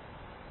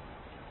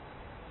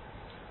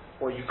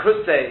 Or you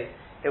could say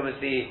it was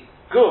the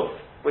Guf,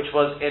 which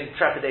was in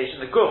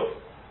trepidation. The Guf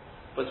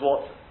was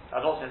what,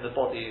 I'm not saying the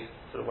body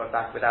sort of went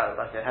back without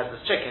like a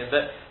headless chicken,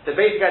 but the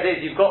basic idea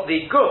is you've got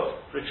the Guf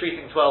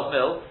retreating 12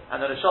 mil, and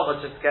then the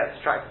Neshama just gets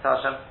attracted to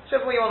Hashem.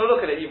 Whichever way you want to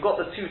look at it, you've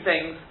got the two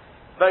things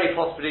very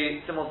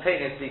possibly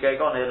simultaneously going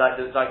on here, like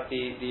the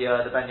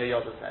Ben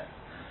Yoda said.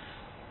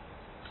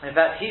 In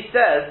fact, he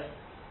says,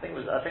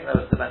 I think that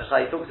was the Ben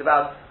Ishai, he talks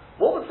about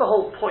what was the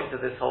whole point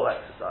of this whole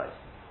exercise.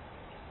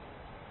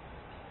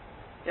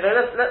 You know,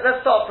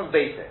 let's start from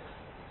basics.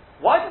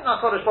 Why didn't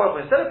HaKadosh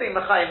Baruch Hu, instead of being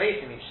Mechayim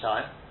Eitim each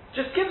time,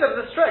 just give them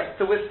the strength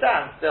to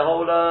withstand the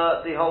whole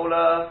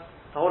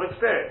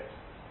experience?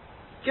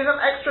 Give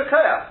them extra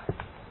koyach.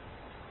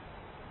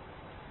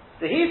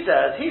 So he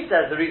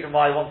says the reason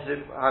why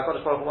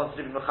HaKadosh Baruch Hu wanted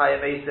to be Mechayim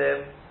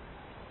Eitim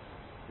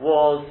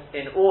was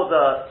in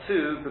order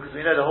to, because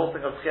we know the whole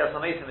thing of Tchias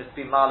HaMeitim is to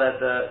be Maleh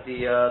the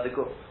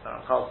Guf.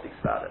 Chal speaks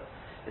about it.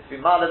 It's to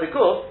be Maleh the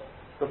Guf.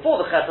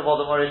 Before the Chet of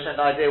Adam Orisha,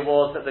 the idea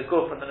was that the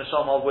Guf and the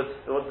Neshama would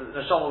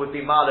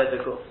be Maleh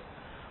the Guf.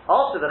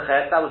 After the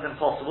Chet, that was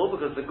impossible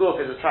because the Guf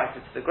is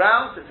attracted to the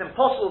ground. So it's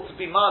impossible to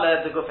be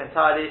Maleh the Guf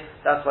entirely.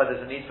 That's why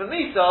there's a need for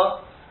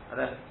Misa. And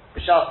then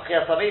B'Shas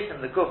Tchias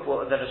HaMeitim, the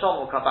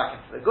Neshama will come back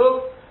into the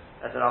Guf.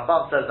 As the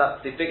Rambam says, that's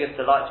the biggest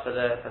delight for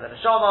the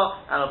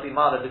Neshama, and it'll be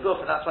Maleh the Guf,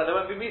 and that's why there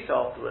won't be Misa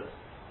afterwards,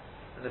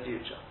 in the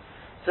future.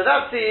 So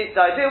that's the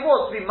idea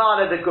was to be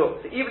Maleh the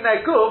Guf. So even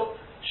their Guf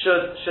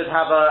should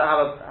have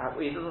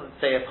he doesn't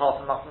say a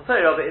part of Matan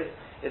Torah, but it's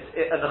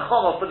a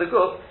Nechama for the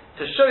Guf,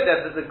 to show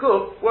them that the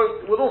Guf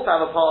will also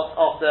have a part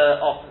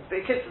after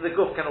the kids of the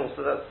Guf can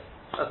also, that's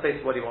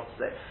basically what he wants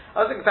to say.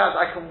 I think perhaps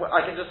I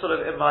can just sort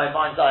of, in my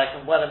mind's eye, I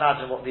can well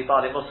imagine what the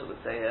Baalei Mussar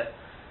would say here.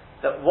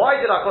 That why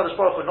did HaKadosh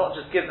Baruch Hu not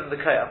just give them the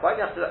koyach? Why do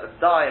you have to let them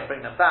die and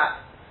bring them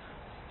back?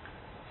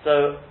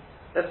 So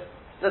let's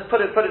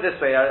put it this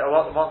way. I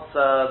once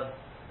I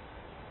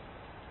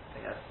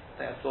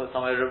think I saw it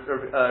somewhere.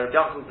 Rabbi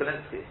Yaakov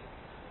Galinsky.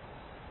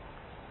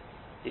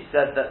 He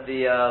said that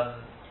a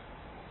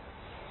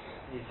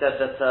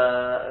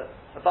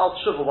Baal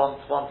Tshuva once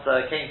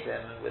came to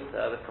him with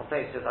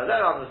complaints. He says, I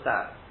don't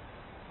understand.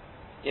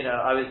 You know,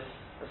 I was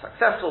a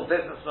successful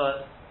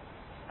businessman.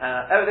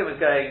 Everything was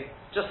going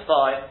just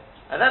fine.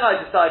 And then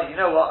I decided, you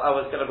know what, I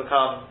was going to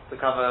become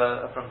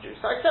a from Jew.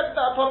 So I accepted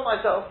that upon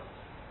myself.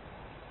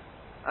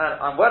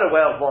 And I'm well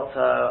aware of what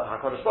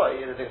HaKadosh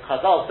Baruch Hu, the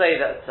Chazal say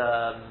that,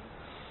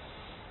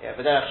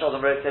 B'derech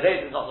Shalom wrote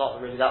today, it's not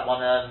really that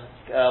one,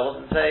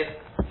 what does it say?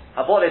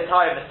 Habole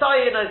Tayim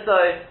Messiah,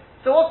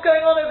 so what's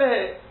going on over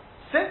here?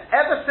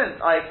 Ever since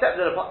I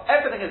accepted it upon,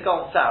 everything has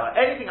gone sour.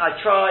 Anything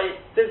I try,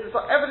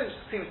 everything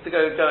just seems to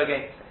go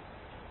against me.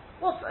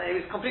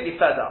 He was completely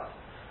fed up.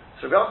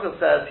 So Rabbi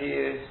Yaakov says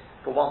he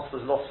for once was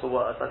lost for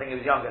words. I think he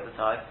was young at the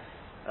time.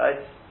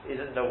 Right? He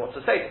didn't know what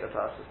to say to the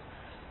person.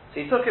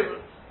 So he took him,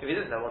 if he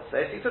didn't know what to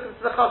say, so he took him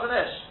to the Chazon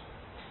Ish.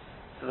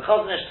 So the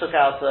Chazon Ish took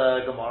out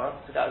Gemara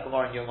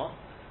in Yoma,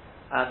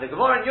 And the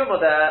Gemara in Yuma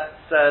there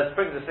says,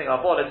 brings this thing,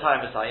 Habor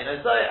L'Tayim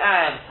B'Tayinus,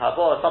 and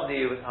Habor,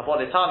 somebody with Habor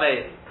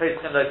L'Tame,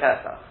 Pesachim Lo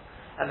Pesach.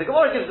 And the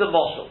Gemara gives a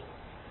moshel.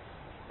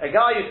 A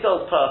guy who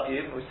sells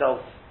perfume,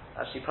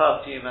 actually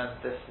perfume and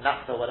this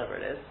naphtha, whatever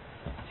it is.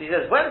 So he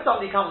says, when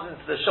somebody comes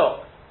into the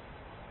shop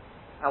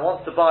and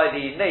wants to buy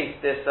the nace,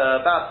 this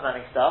bad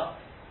smelling stuff,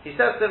 he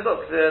says to him,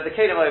 look, the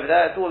kelim over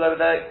there, it's all over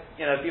there,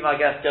 be my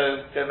guest,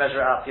 go measure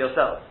it out for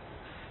yourself.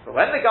 But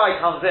when the guy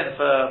comes in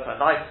for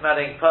nice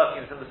smelling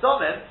perfumes and the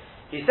somnim,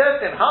 he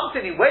says to him,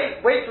 Hamtini,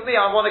 wait for me,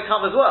 I want to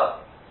come as well.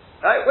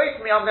 Right? Wait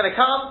for me, I'm going to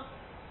come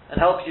and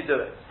help you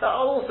do it. So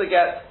I'll also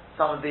get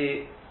some of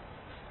the...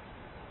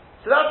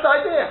 So that's the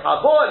idea.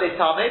 Habor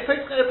L'Tame,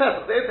 Pesachim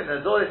Pesach. They open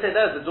the door, they say,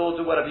 there's the door,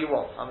 do whatever you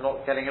want. I'm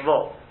not getting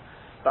involved.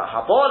 But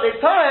Habor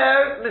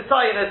L'Tayim,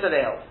 Messiah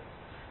Netanel.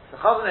 So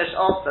Chazon Ish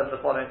asked them the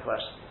following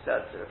question. He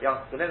said to Rabbi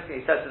Yankel Galinsky,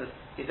 he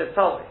said,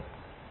 tell me,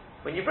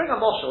 when you bring a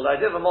moshel, the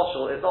idea of a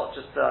moshel is not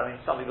just,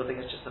 some people think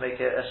it's just to make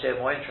a share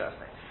more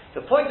interesting.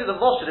 The point of the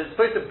moshel is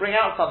supposed to bring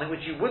out something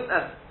which you wouldn't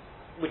have,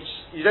 which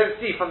you don't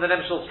see from the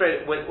nemshel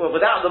straight,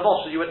 without the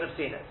moshel you wouldn't have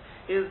seen it.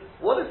 Is,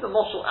 what is the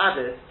moshel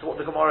added to what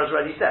the Gemara has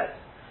already said?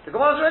 The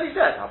Gemara has already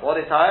said, what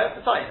is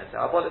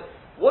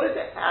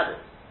it added?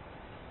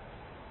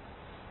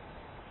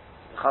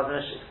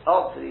 Chazon Ish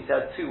answered, he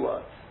said two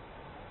words.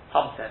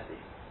 Hamtendi.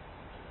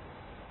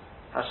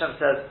 Hashem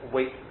says,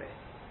 wait for me.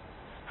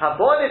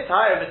 Habor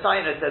L'Tayim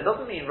Messiah says,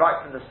 doesn't mean right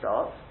from the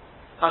start.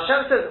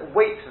 Hashem says,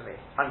 wait for me.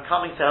 I'm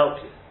coming to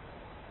help you.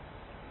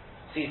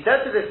 So he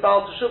said to this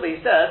Baal Teshuvah,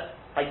 he said,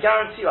 I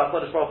guarantee you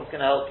HaKadosh Baruch Hu is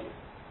going to help you.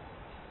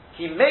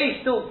 He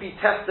may still be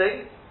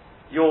testing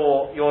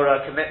your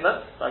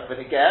commitment, like with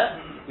a ger.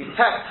 We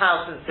test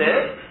how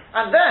sincere,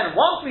 and then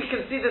once we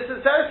can see the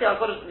sincerity,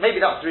 maybe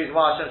that's the reason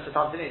why Hashem said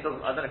Hamtini. I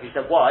don't know if he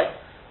said why,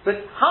 but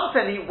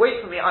Hamtini,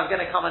 wait for me, I'm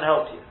going to come and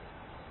help you.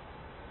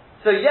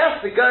 So yes,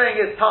 the going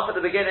is tough at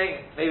the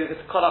beginning, maybe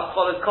because Kolach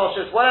Chol is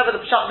cautious, whatever the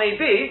pshat may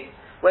be,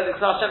 whether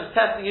it's Hashem is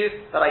testing you,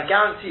 but I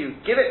guarantee you,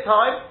 give it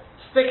time,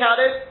 stick at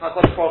it,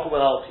 HaKadosh Baruch Hu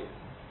will help you.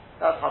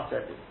 That's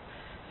Hamtini.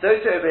 So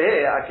over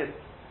here, I could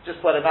just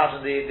well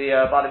imagine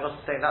the Bali Musa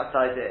saying that's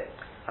the idea.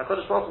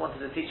 HaKadosh Baruch Hu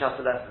wanted to teach us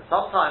a lesson.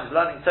 Sometimes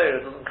learning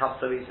Torah doesn't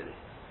come so easily.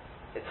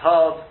 It's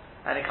hard,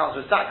 and it comes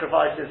with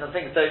sacrifices, and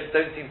things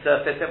don't seem to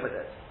fit in with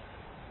it.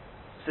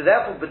 So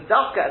therefore,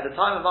 B'dafka, at the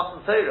time of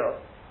Matan Torah,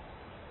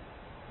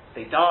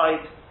 they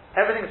died,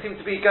 everything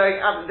seemed to be going,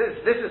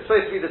 this is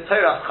supposed to be the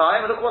Torah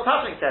Chaim, and look what's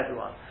happening to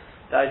everyone.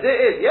 The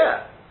idea is,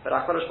 but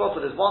HaKadosh Baruch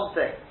Hu, there's one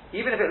thing,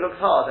 even if it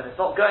looks hard and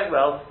it's not going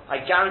well,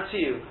 I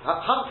guarantee you,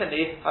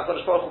 Hamtani,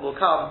 HaKadosh Baruch Hu will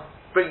come,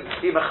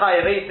 be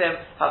Mechayim Eisim,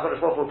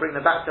 HaKadosh Baruch Hu will bring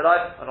them back to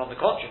life, and on the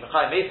contrary,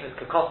 Mechayim Eisim is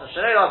Kakos and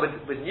Shanela,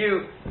 with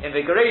new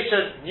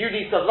invigoration, new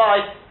lease of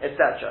life,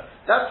 etc.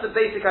 That's the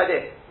basic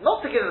idea. Not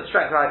to give them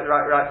strength right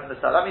from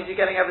the start, that means you're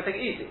getting everything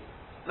easy.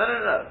 No.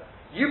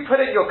 You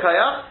put in your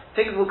kayach,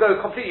 things will go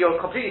completely,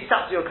 you're completely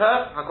sapped to your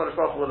kayach, HaKadosh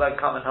Baruch Hu will then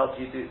come and help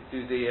you do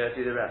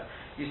the rest.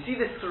 You see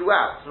this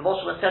throughout. So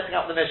Moshe, when setting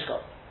up the Mishkan,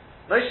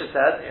 Moshe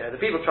said, the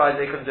people tried,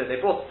 they couldn't do it,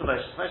 they brought it to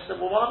Moshe. Moshe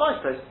said, well, what am I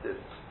supposed to do?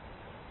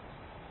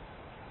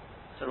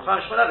 So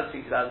Rucham Shmuel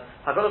speaks about it.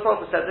 HaKadosh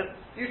Baruch Hu said to him,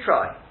 you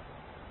try.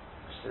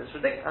 Moshe said, it's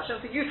ridiculous.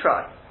 Hashem said, you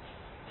try.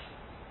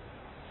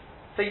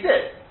 So he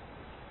did.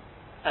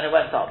 And it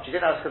went up. You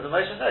didn't ask because of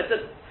Moshe? No, it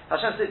didn't.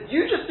 Hashem said,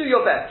 you just do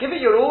your best. Give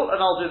it your all, and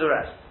I'll do the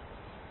rest.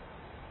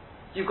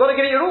 You've got to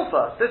get it your all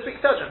first. This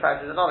week's Torah, in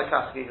fact, is another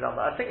classic example.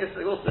 I think it's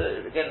also,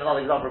 again,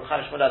 another example of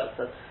Chaim Shmuel that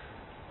says,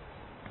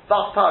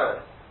 Bas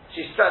Parah,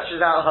 she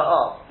stretches out her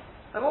arm.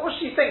 And what was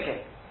she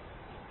thinking?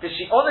 Did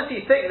she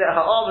honestly think that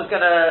her arm was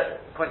going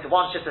to, according to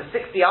one shift, 60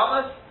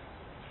 amas?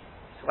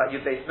 It's about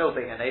your base mill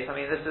being an eighth. I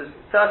mean, this is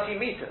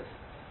 30 meters.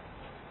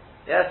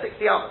 Yeah, 60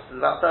 amas is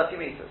about 30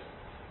 meters.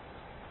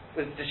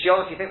 Did she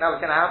honestly think that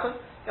was going to happen?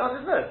 The answer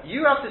is no.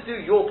 You have to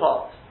do your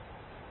part.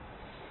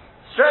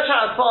 Stretch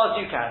out as far as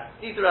you can.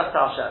 Leave the rest to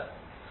Hashem.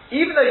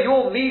 Even though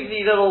your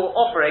measly little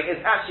offering is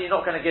actually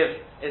not going to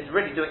is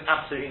really doing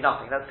absolutely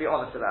nothing. Let's be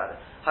honest about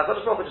it.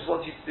 HaKadosh Baruch Hu just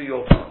wants you to do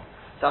your part.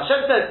 So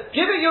Hashem says,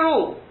 give it your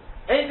all.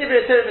 But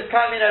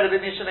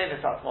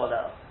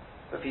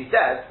if he's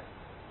dead,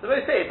 the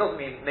way say it doesn't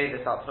mean made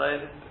this up.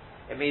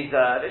 It means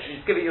literally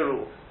just give it your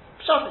all.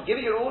 Give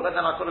it your all, and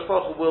then HaKadosh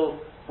Baruch Hu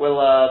will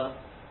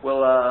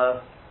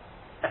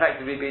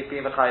effectively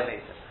be Mechayim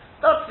Eisim.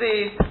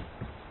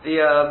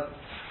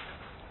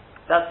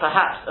 That's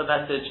perhaps a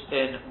message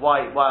in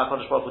why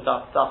HaKadosh Baruch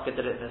Hu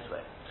did it in this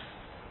way.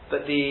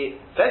 But the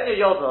Ben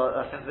Yehoyada,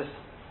 I think this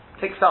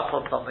picks up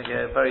on something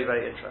here very,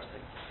 very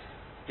interesting.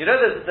 You know,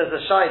 there's a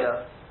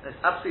shaila, there's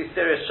absolutely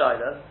serious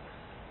shaila.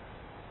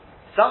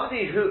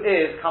 Somebody who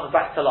comes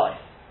back to life.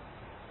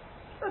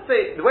 Let's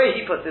say the way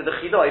he puts it, the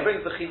Chidah, he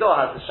brings the Chidah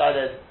has the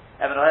shaila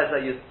Evan Ohez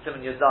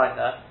Simon Yudayin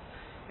there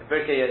in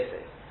Birkei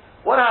Yosef.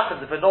 What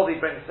happens if a Novi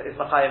brings his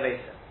Machayim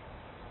Eisim?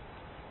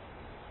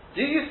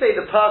 Do you say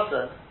the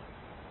person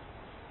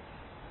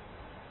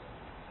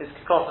is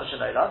Kikos and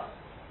Shanolas?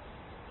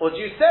 Or do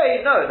you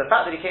say, no, the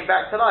fact that he came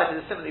back to life is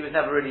a symbol he was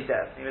never really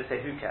dead? And you would say,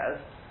 who cares?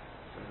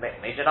 It's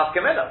major enough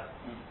Gemina.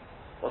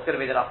 what's going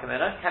to be the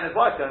nafkamina? Can his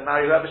wife go and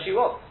marry whoever she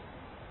wants?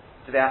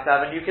 Do they have to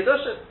have a new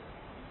kiddushin?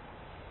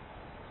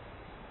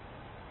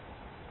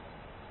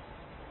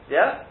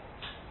 Yeah?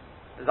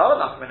 There's other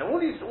nafkamina. All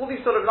these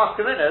sort of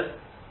nafkaminas,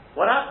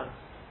 what happens?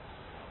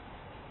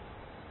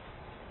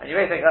 And you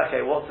may think,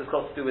 okay, what's this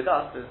got to do with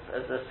us?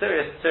 It's a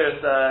serious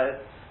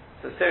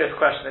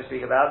question they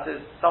speak about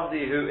is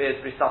somebody who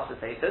is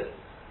resuscitated.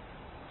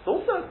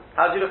 Also,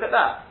 how do you look at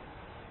that?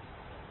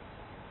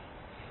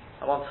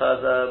 I once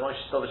heard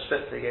Moshe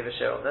Spitzer gave a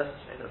share on this.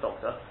 He's a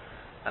doctor,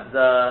 and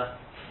I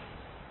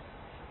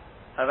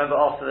remember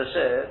after the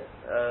share,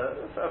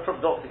 from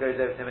doctor goes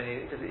over to him,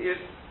 and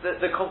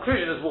the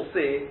conclusion, as we'll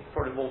see,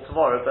 probably more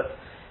tomorrow, but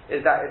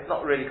is that it's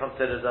not really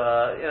considered,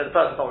 the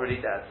person's not really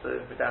dead, so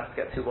we don't have to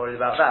get too worried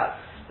about that.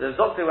 The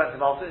doctor went to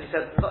him afterwards and he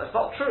said, it's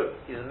not true.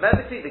 He said,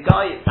 medically, the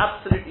guy is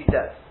absolutely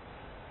dead.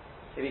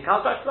 If he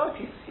comes back to life,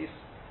 he's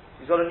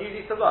got a new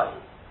lease of life.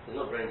 He's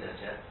not brain dead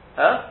yet.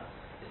 Huh?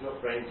 He's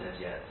not brain dead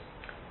yet.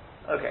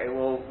 Okay,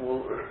 well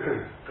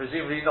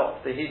presumably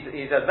not. So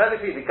he said,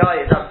 medically, the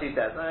guy is absolutely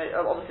dead. Now,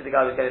 obviously, the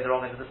guy was getting the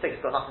wrong end of the stick.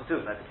 It's got nothing to do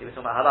with medically. We're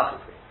talking about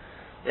halachically.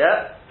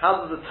 Yeah? How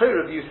does the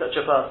Torah view such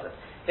a person?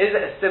 Is it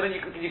a simon?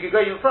 You could go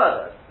even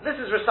further. This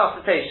is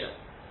resuscitation.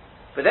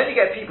 But then you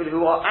get people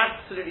who are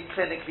absolutely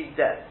clinically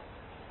dead.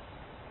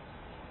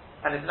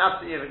 And it's an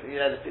absolute,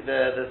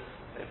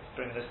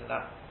 bringing this in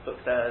that book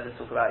there, they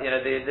talk about, you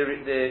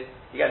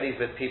get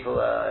these with people,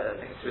 I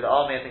think through the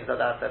army and things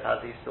like that, they've had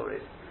these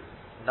stories.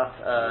 That's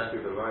right,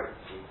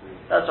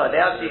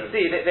 they actually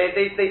see,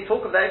 they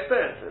talk of their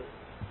experiences.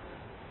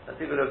 And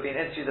people who have been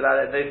interviewed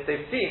about it,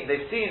 they've seen,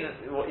 they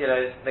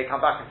come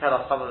back and tell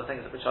us some of the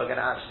things which are going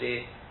to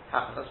actually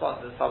happen. That's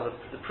one of the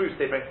proofs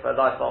they bring for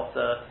life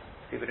after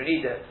people who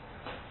need it.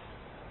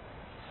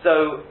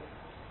 So,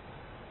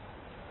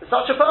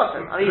 such a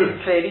person,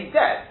 he's clearly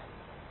dead.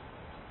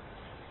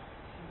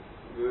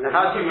 Now,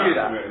 how do you view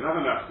that? Another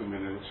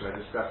nafkamina which I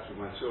discussed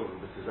with my children,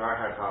 because I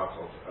had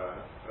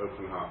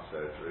open heart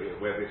surgery,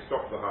 where they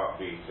stop the heart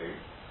beating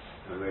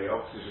and they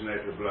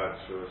oxygenate the blood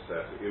through a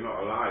circuit. You're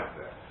not alive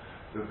there.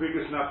 The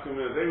biggest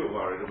nafkamina they were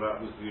worried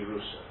about was the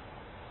Yerusha.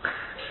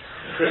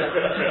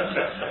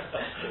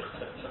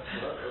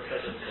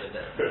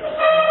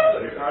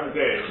 If I'm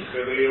dead,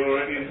 so they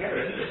already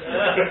inherited.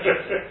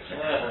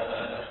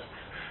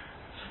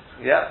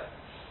 Yeah.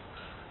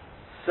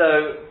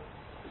 So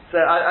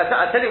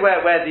I tell you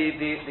where the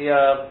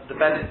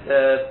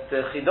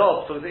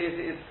Chidov, so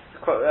it's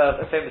quite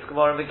a famous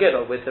Gemara in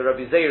Megillah with the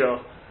Rabbi Zera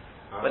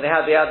when they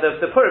had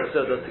the Purim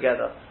Suda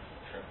together.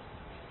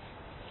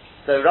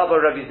 So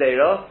Rabbi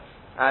Zera.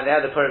 And they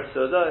had the Purim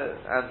Suda,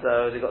 and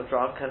they got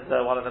drunk, and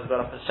one of them got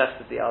up and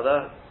shefted the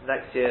other.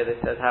 Next year they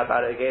said, how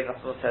about it again?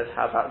 Someone says,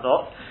 how about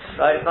not?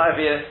 Right? It's not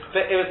every year.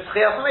 But it was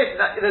Chiyas HaMesim.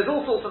 There's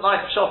all sorts of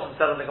nice shots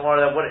said on the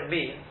Gemara what it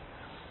means.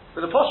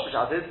 But the Posh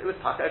Pshat is, it was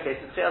Taka, okay,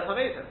 so it's Chiyas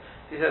HaMesim.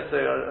 He said,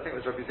 so I think it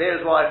was Rabbi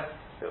Zera's wife,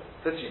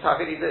 so she's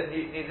Taka, needs a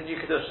new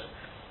Kedusha.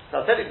 So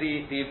I'll tell you,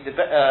 the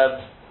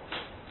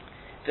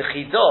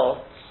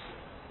Chidah,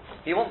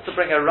 he wants to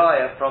bring a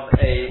raya from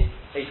a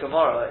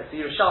Gemara, it's a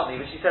Yerushalmi,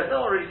 which he says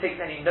no one really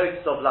takes any notice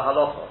of la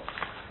halacha.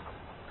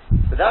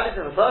 But that is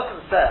if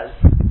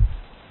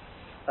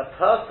a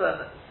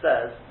person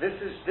says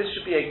this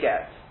should be a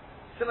get,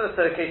 similar to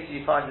the case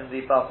you find in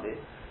the Bavli.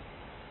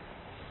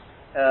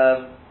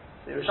 The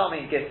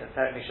Yerushalmi in Gittin,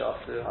 Perek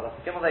Mishach, to halacha.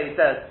 Given there he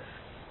says,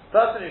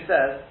 person who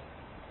says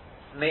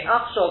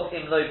me'achshov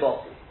im lo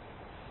boti,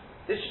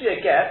 this should be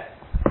a get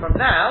from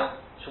now.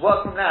 Should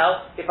work from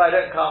now if I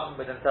don't come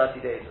within 30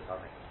 days or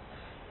something.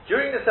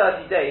 During the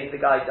 30 days, the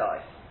guy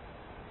dies.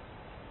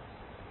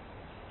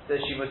 Does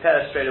she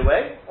mutera straight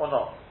away or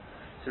not?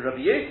 So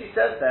Rabbi Yossi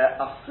says there,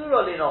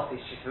 Asura linoti,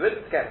 she's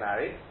forbidden to get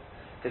married,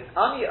 because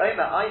Ani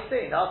Omer I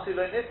say Nasu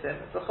lo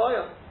nisim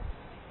v'choyim.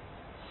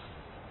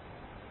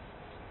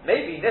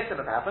 Maybe nisim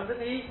had happened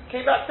and he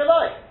came back to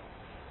life.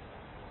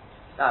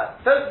 Now,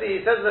 says the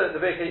he's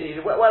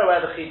well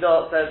aware the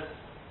Chidah says,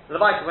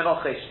 L'maita, we're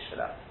not cheshish for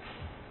that.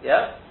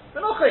 Yeah?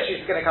 We're not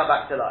cheshish going to come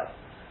back to life.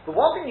 But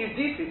one thing you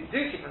do see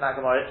from that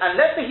Gemara is, and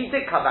let's say he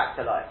did come back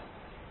to life.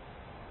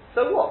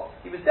 So what?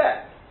 He was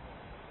dead.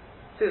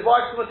 So his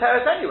wife's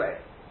muteris anyway.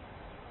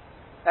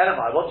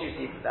 Elamai, what do you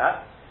see from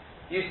that?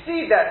 You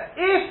see that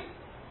if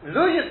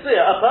Lu Yisir,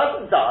 a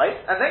person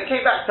died and then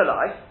came back to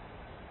life,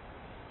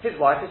 his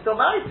wife is still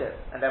married to him,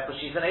 and therefore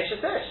she's an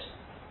Eshet Ish.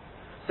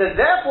 So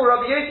therefore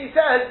Rabbi Yossi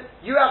says,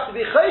 you have to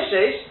be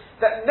cheshish,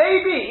 that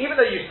maybe, even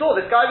though you saw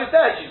this guy was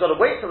dead, she's got to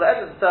wait till the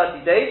end of the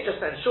 30 days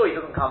just to ensure he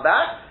doesn't come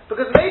back,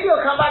 because maybe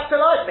he'll come back to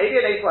life. Maybe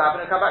an ace will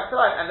happen and come back to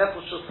life, and therefore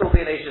she'll still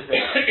be an Eshet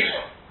Ish.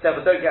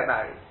 Therefore, don't get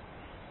married.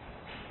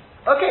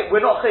 Okay,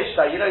 we're not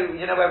chishta. You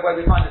know where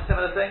we find a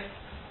similar thing?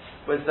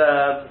 Was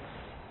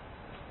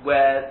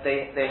where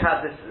they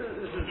had this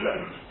is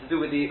to do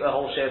with the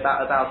whole show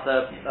about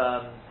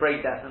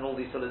brain death and all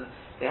these sort of.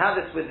 They had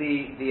this with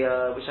the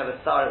whichever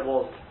tsar it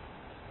was,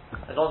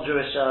 a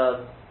non-Jewish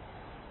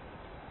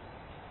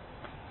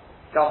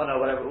governor,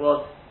 whatever it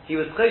was. He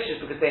was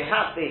choshesh because they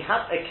had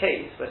a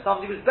case where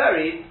somebody was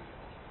buried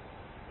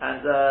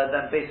and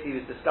then basically he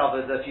was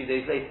discovered a few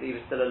days later he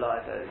was still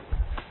alive.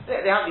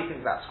 They have these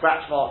things about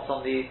scratch marks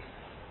on the.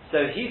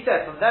 So he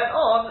said from then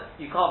on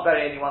you can't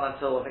bury anyone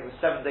until I think it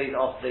was 7 days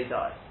after they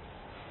die.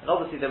 And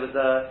obviously there was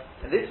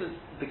and this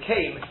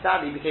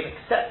sadly became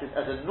accepted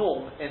as a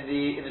norm in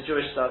the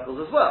Jewish circles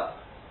as well.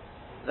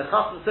 The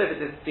Chasam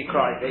Sofer is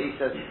decried. He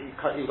says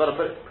you've got to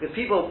put because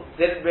people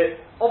didn't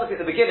obviously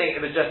at the beginning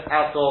it was just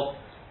out of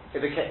they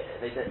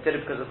did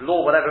it because of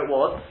law whatever it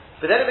was,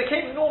 but then it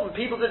became norm.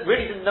 People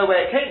didn't know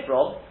where it came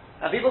from,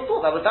 and people thought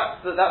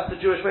that's the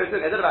Jewish way of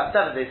doing it. They did about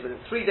 7 days, but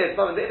 3 days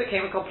later it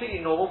became a completely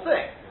normal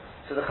thing.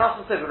 So the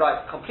Chasam Sofer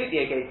writes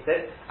completely against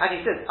it, and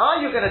he says, "Are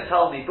you going to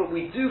tell me? But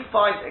we do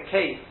find a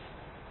case,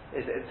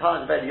 is it in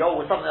Tanan Ben Yol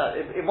or something like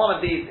that, in one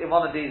of these,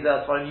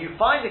 and you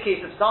find a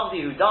case of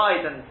somebody who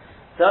died, and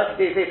 30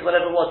 days later,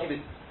 whatever it was,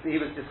 he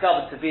was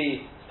discovered to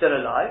be still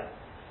alive."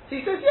 So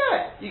he says,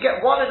 "Yeah, you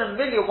get 1 in a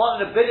million,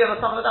 1 in a billion, or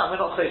something like that.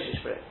 We're not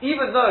choshish for it,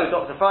 even though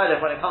Dr.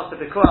 Freilich, when it comes to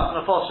Bikuach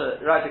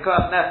Nefosha, right,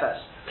 Bikuach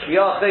Nefesh, we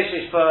are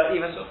choshish for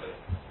even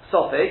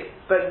Sophic,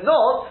 but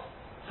not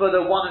for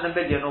the 1 in a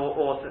million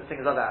or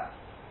things like that."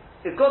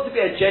 It's got to be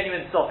a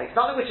genuine Sophic,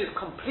 something which is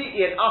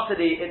completely and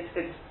utterly,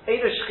 it's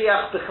Eino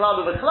Shchiach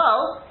B'chlal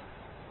B'chlal.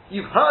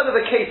 You've heard of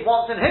a case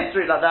once in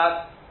history like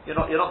that, you're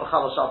not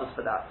B'chal Shabbos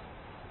for that.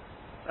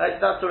 Right?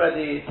 That's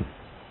already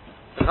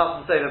the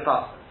Chasam Sofer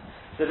past.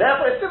 So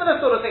therefore, a similar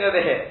sort of thing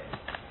over here.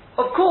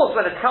 Of course,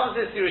 when it comes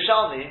to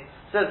Yerushalmi,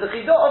 says the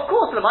Chidot, of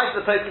course, the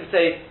Ma'aseh post can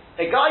say,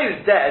 a guy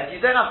who's dead, you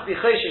don't have to be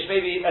choshish,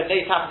 maybe a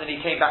date happened and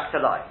he came back to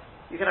life.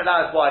 You can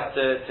allow his wife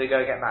to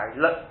go get married.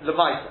 The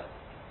Ma'aseh.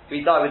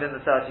 He died within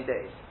the 30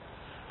 days.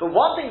 But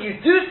one thing you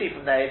do see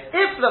from there is,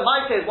 if the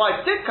Ma'aseh's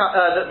wife did come,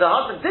 the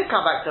husband did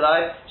come back to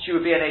life, she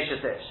would be an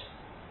Eishes Ish.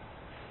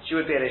 She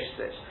would be an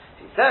Eishes Ish.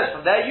 He says,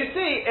 from there you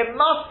see, it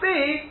must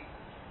be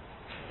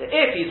that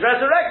if he's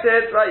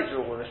resurrected, right, he's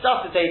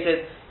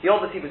resuscitated, he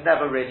obviously was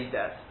never really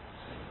dead.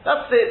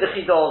 That's the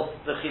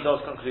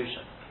Chidol's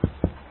conclusion.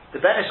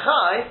 The Ben Ish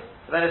Chai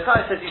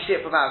says you see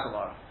it from our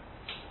Gemara.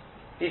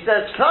 He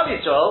says, Klal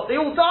Yisrael, they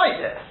all died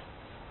here.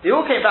 They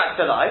all came back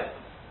to life.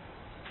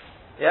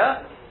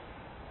 Yeah?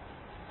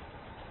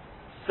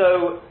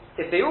 So,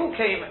 if they all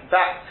came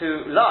back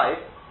to life,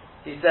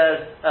 he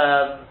says,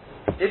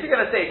 if you're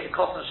going to say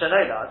Kikos and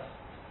Shenolad,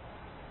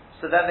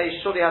 so then they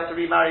surely have to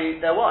remarry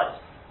their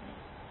wives.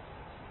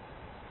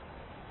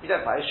 You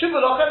don't buy it.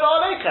 Shuvalochem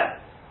La'alechem.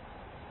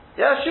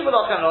 Yeah,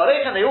 Shuvalochem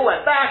La'alechem, they all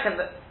went back, and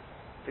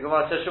the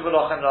Gemara says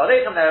Shuvalochem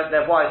La'alechem,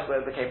 their wives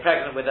became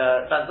pregnant with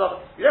a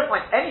Banzov. You don't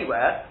find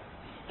anywhere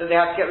that they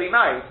had to get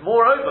remarried.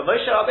 Moreover,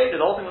 Moshe Rabbeinu,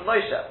 the whole thing with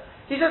Moshe,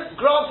 he says,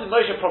 granted,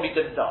 Moshe probably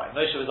didn't die.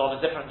 Moshe was on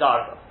a different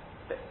darga.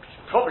 But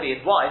probably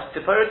his wife,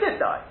 Zipporah, did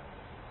die.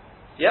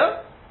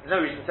 Yeah? No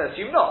reason to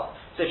assume not.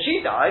 So if she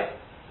died,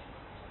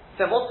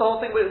 then what's the whole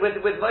thing with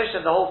Moshe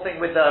and the whole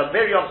thing with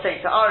Miriam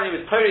saying to Aaron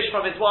he was Polish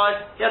from his wife?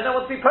 He had no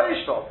one to be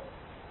Polish from.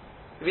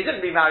 If he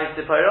didn't remarry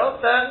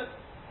Zipporah, then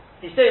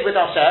he stayed with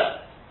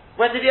Hashem.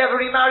 When did he ever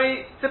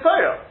remarry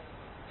Zipporah?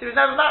 So he was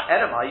never married.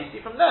 Elamai, you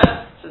see from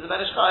there, says the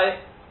Ben Ish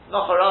Chai,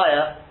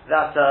 Nacharaya,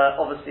 that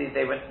obviously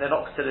they're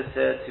not considered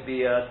to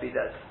be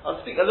dead. I'll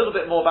speak a little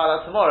bit more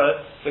about that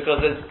tomorrow because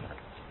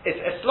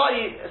it's a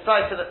slight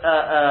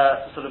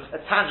sort of a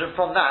tangent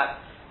from that,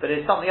 but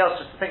it's something else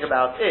just to think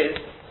about. Is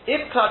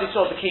if Klal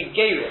Yisrael became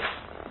Gerim,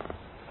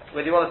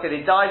 whether you want to say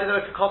they died in the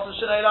Kikos and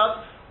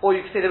Shenolad, or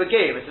you can say they were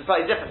Gerim. It's a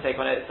slightly different take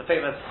on it. It's a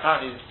famous,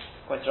 apparently,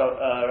 according to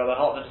Rabbi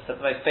Hartman, it's the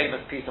most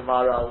famous piece of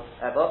Maharal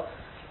ever.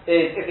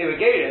 Is if they were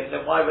Gerim,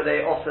 then why were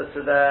they offered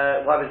to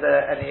why was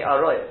there any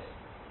Aroyas?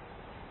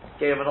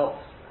 Gerim are not,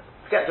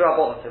 forget the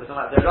Rabbanon, we're talking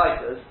about their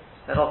writers,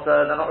 they're not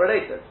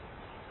related.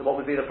 So what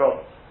would be the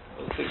problem?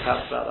 We'll speak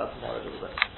about that tomorrow a little bit.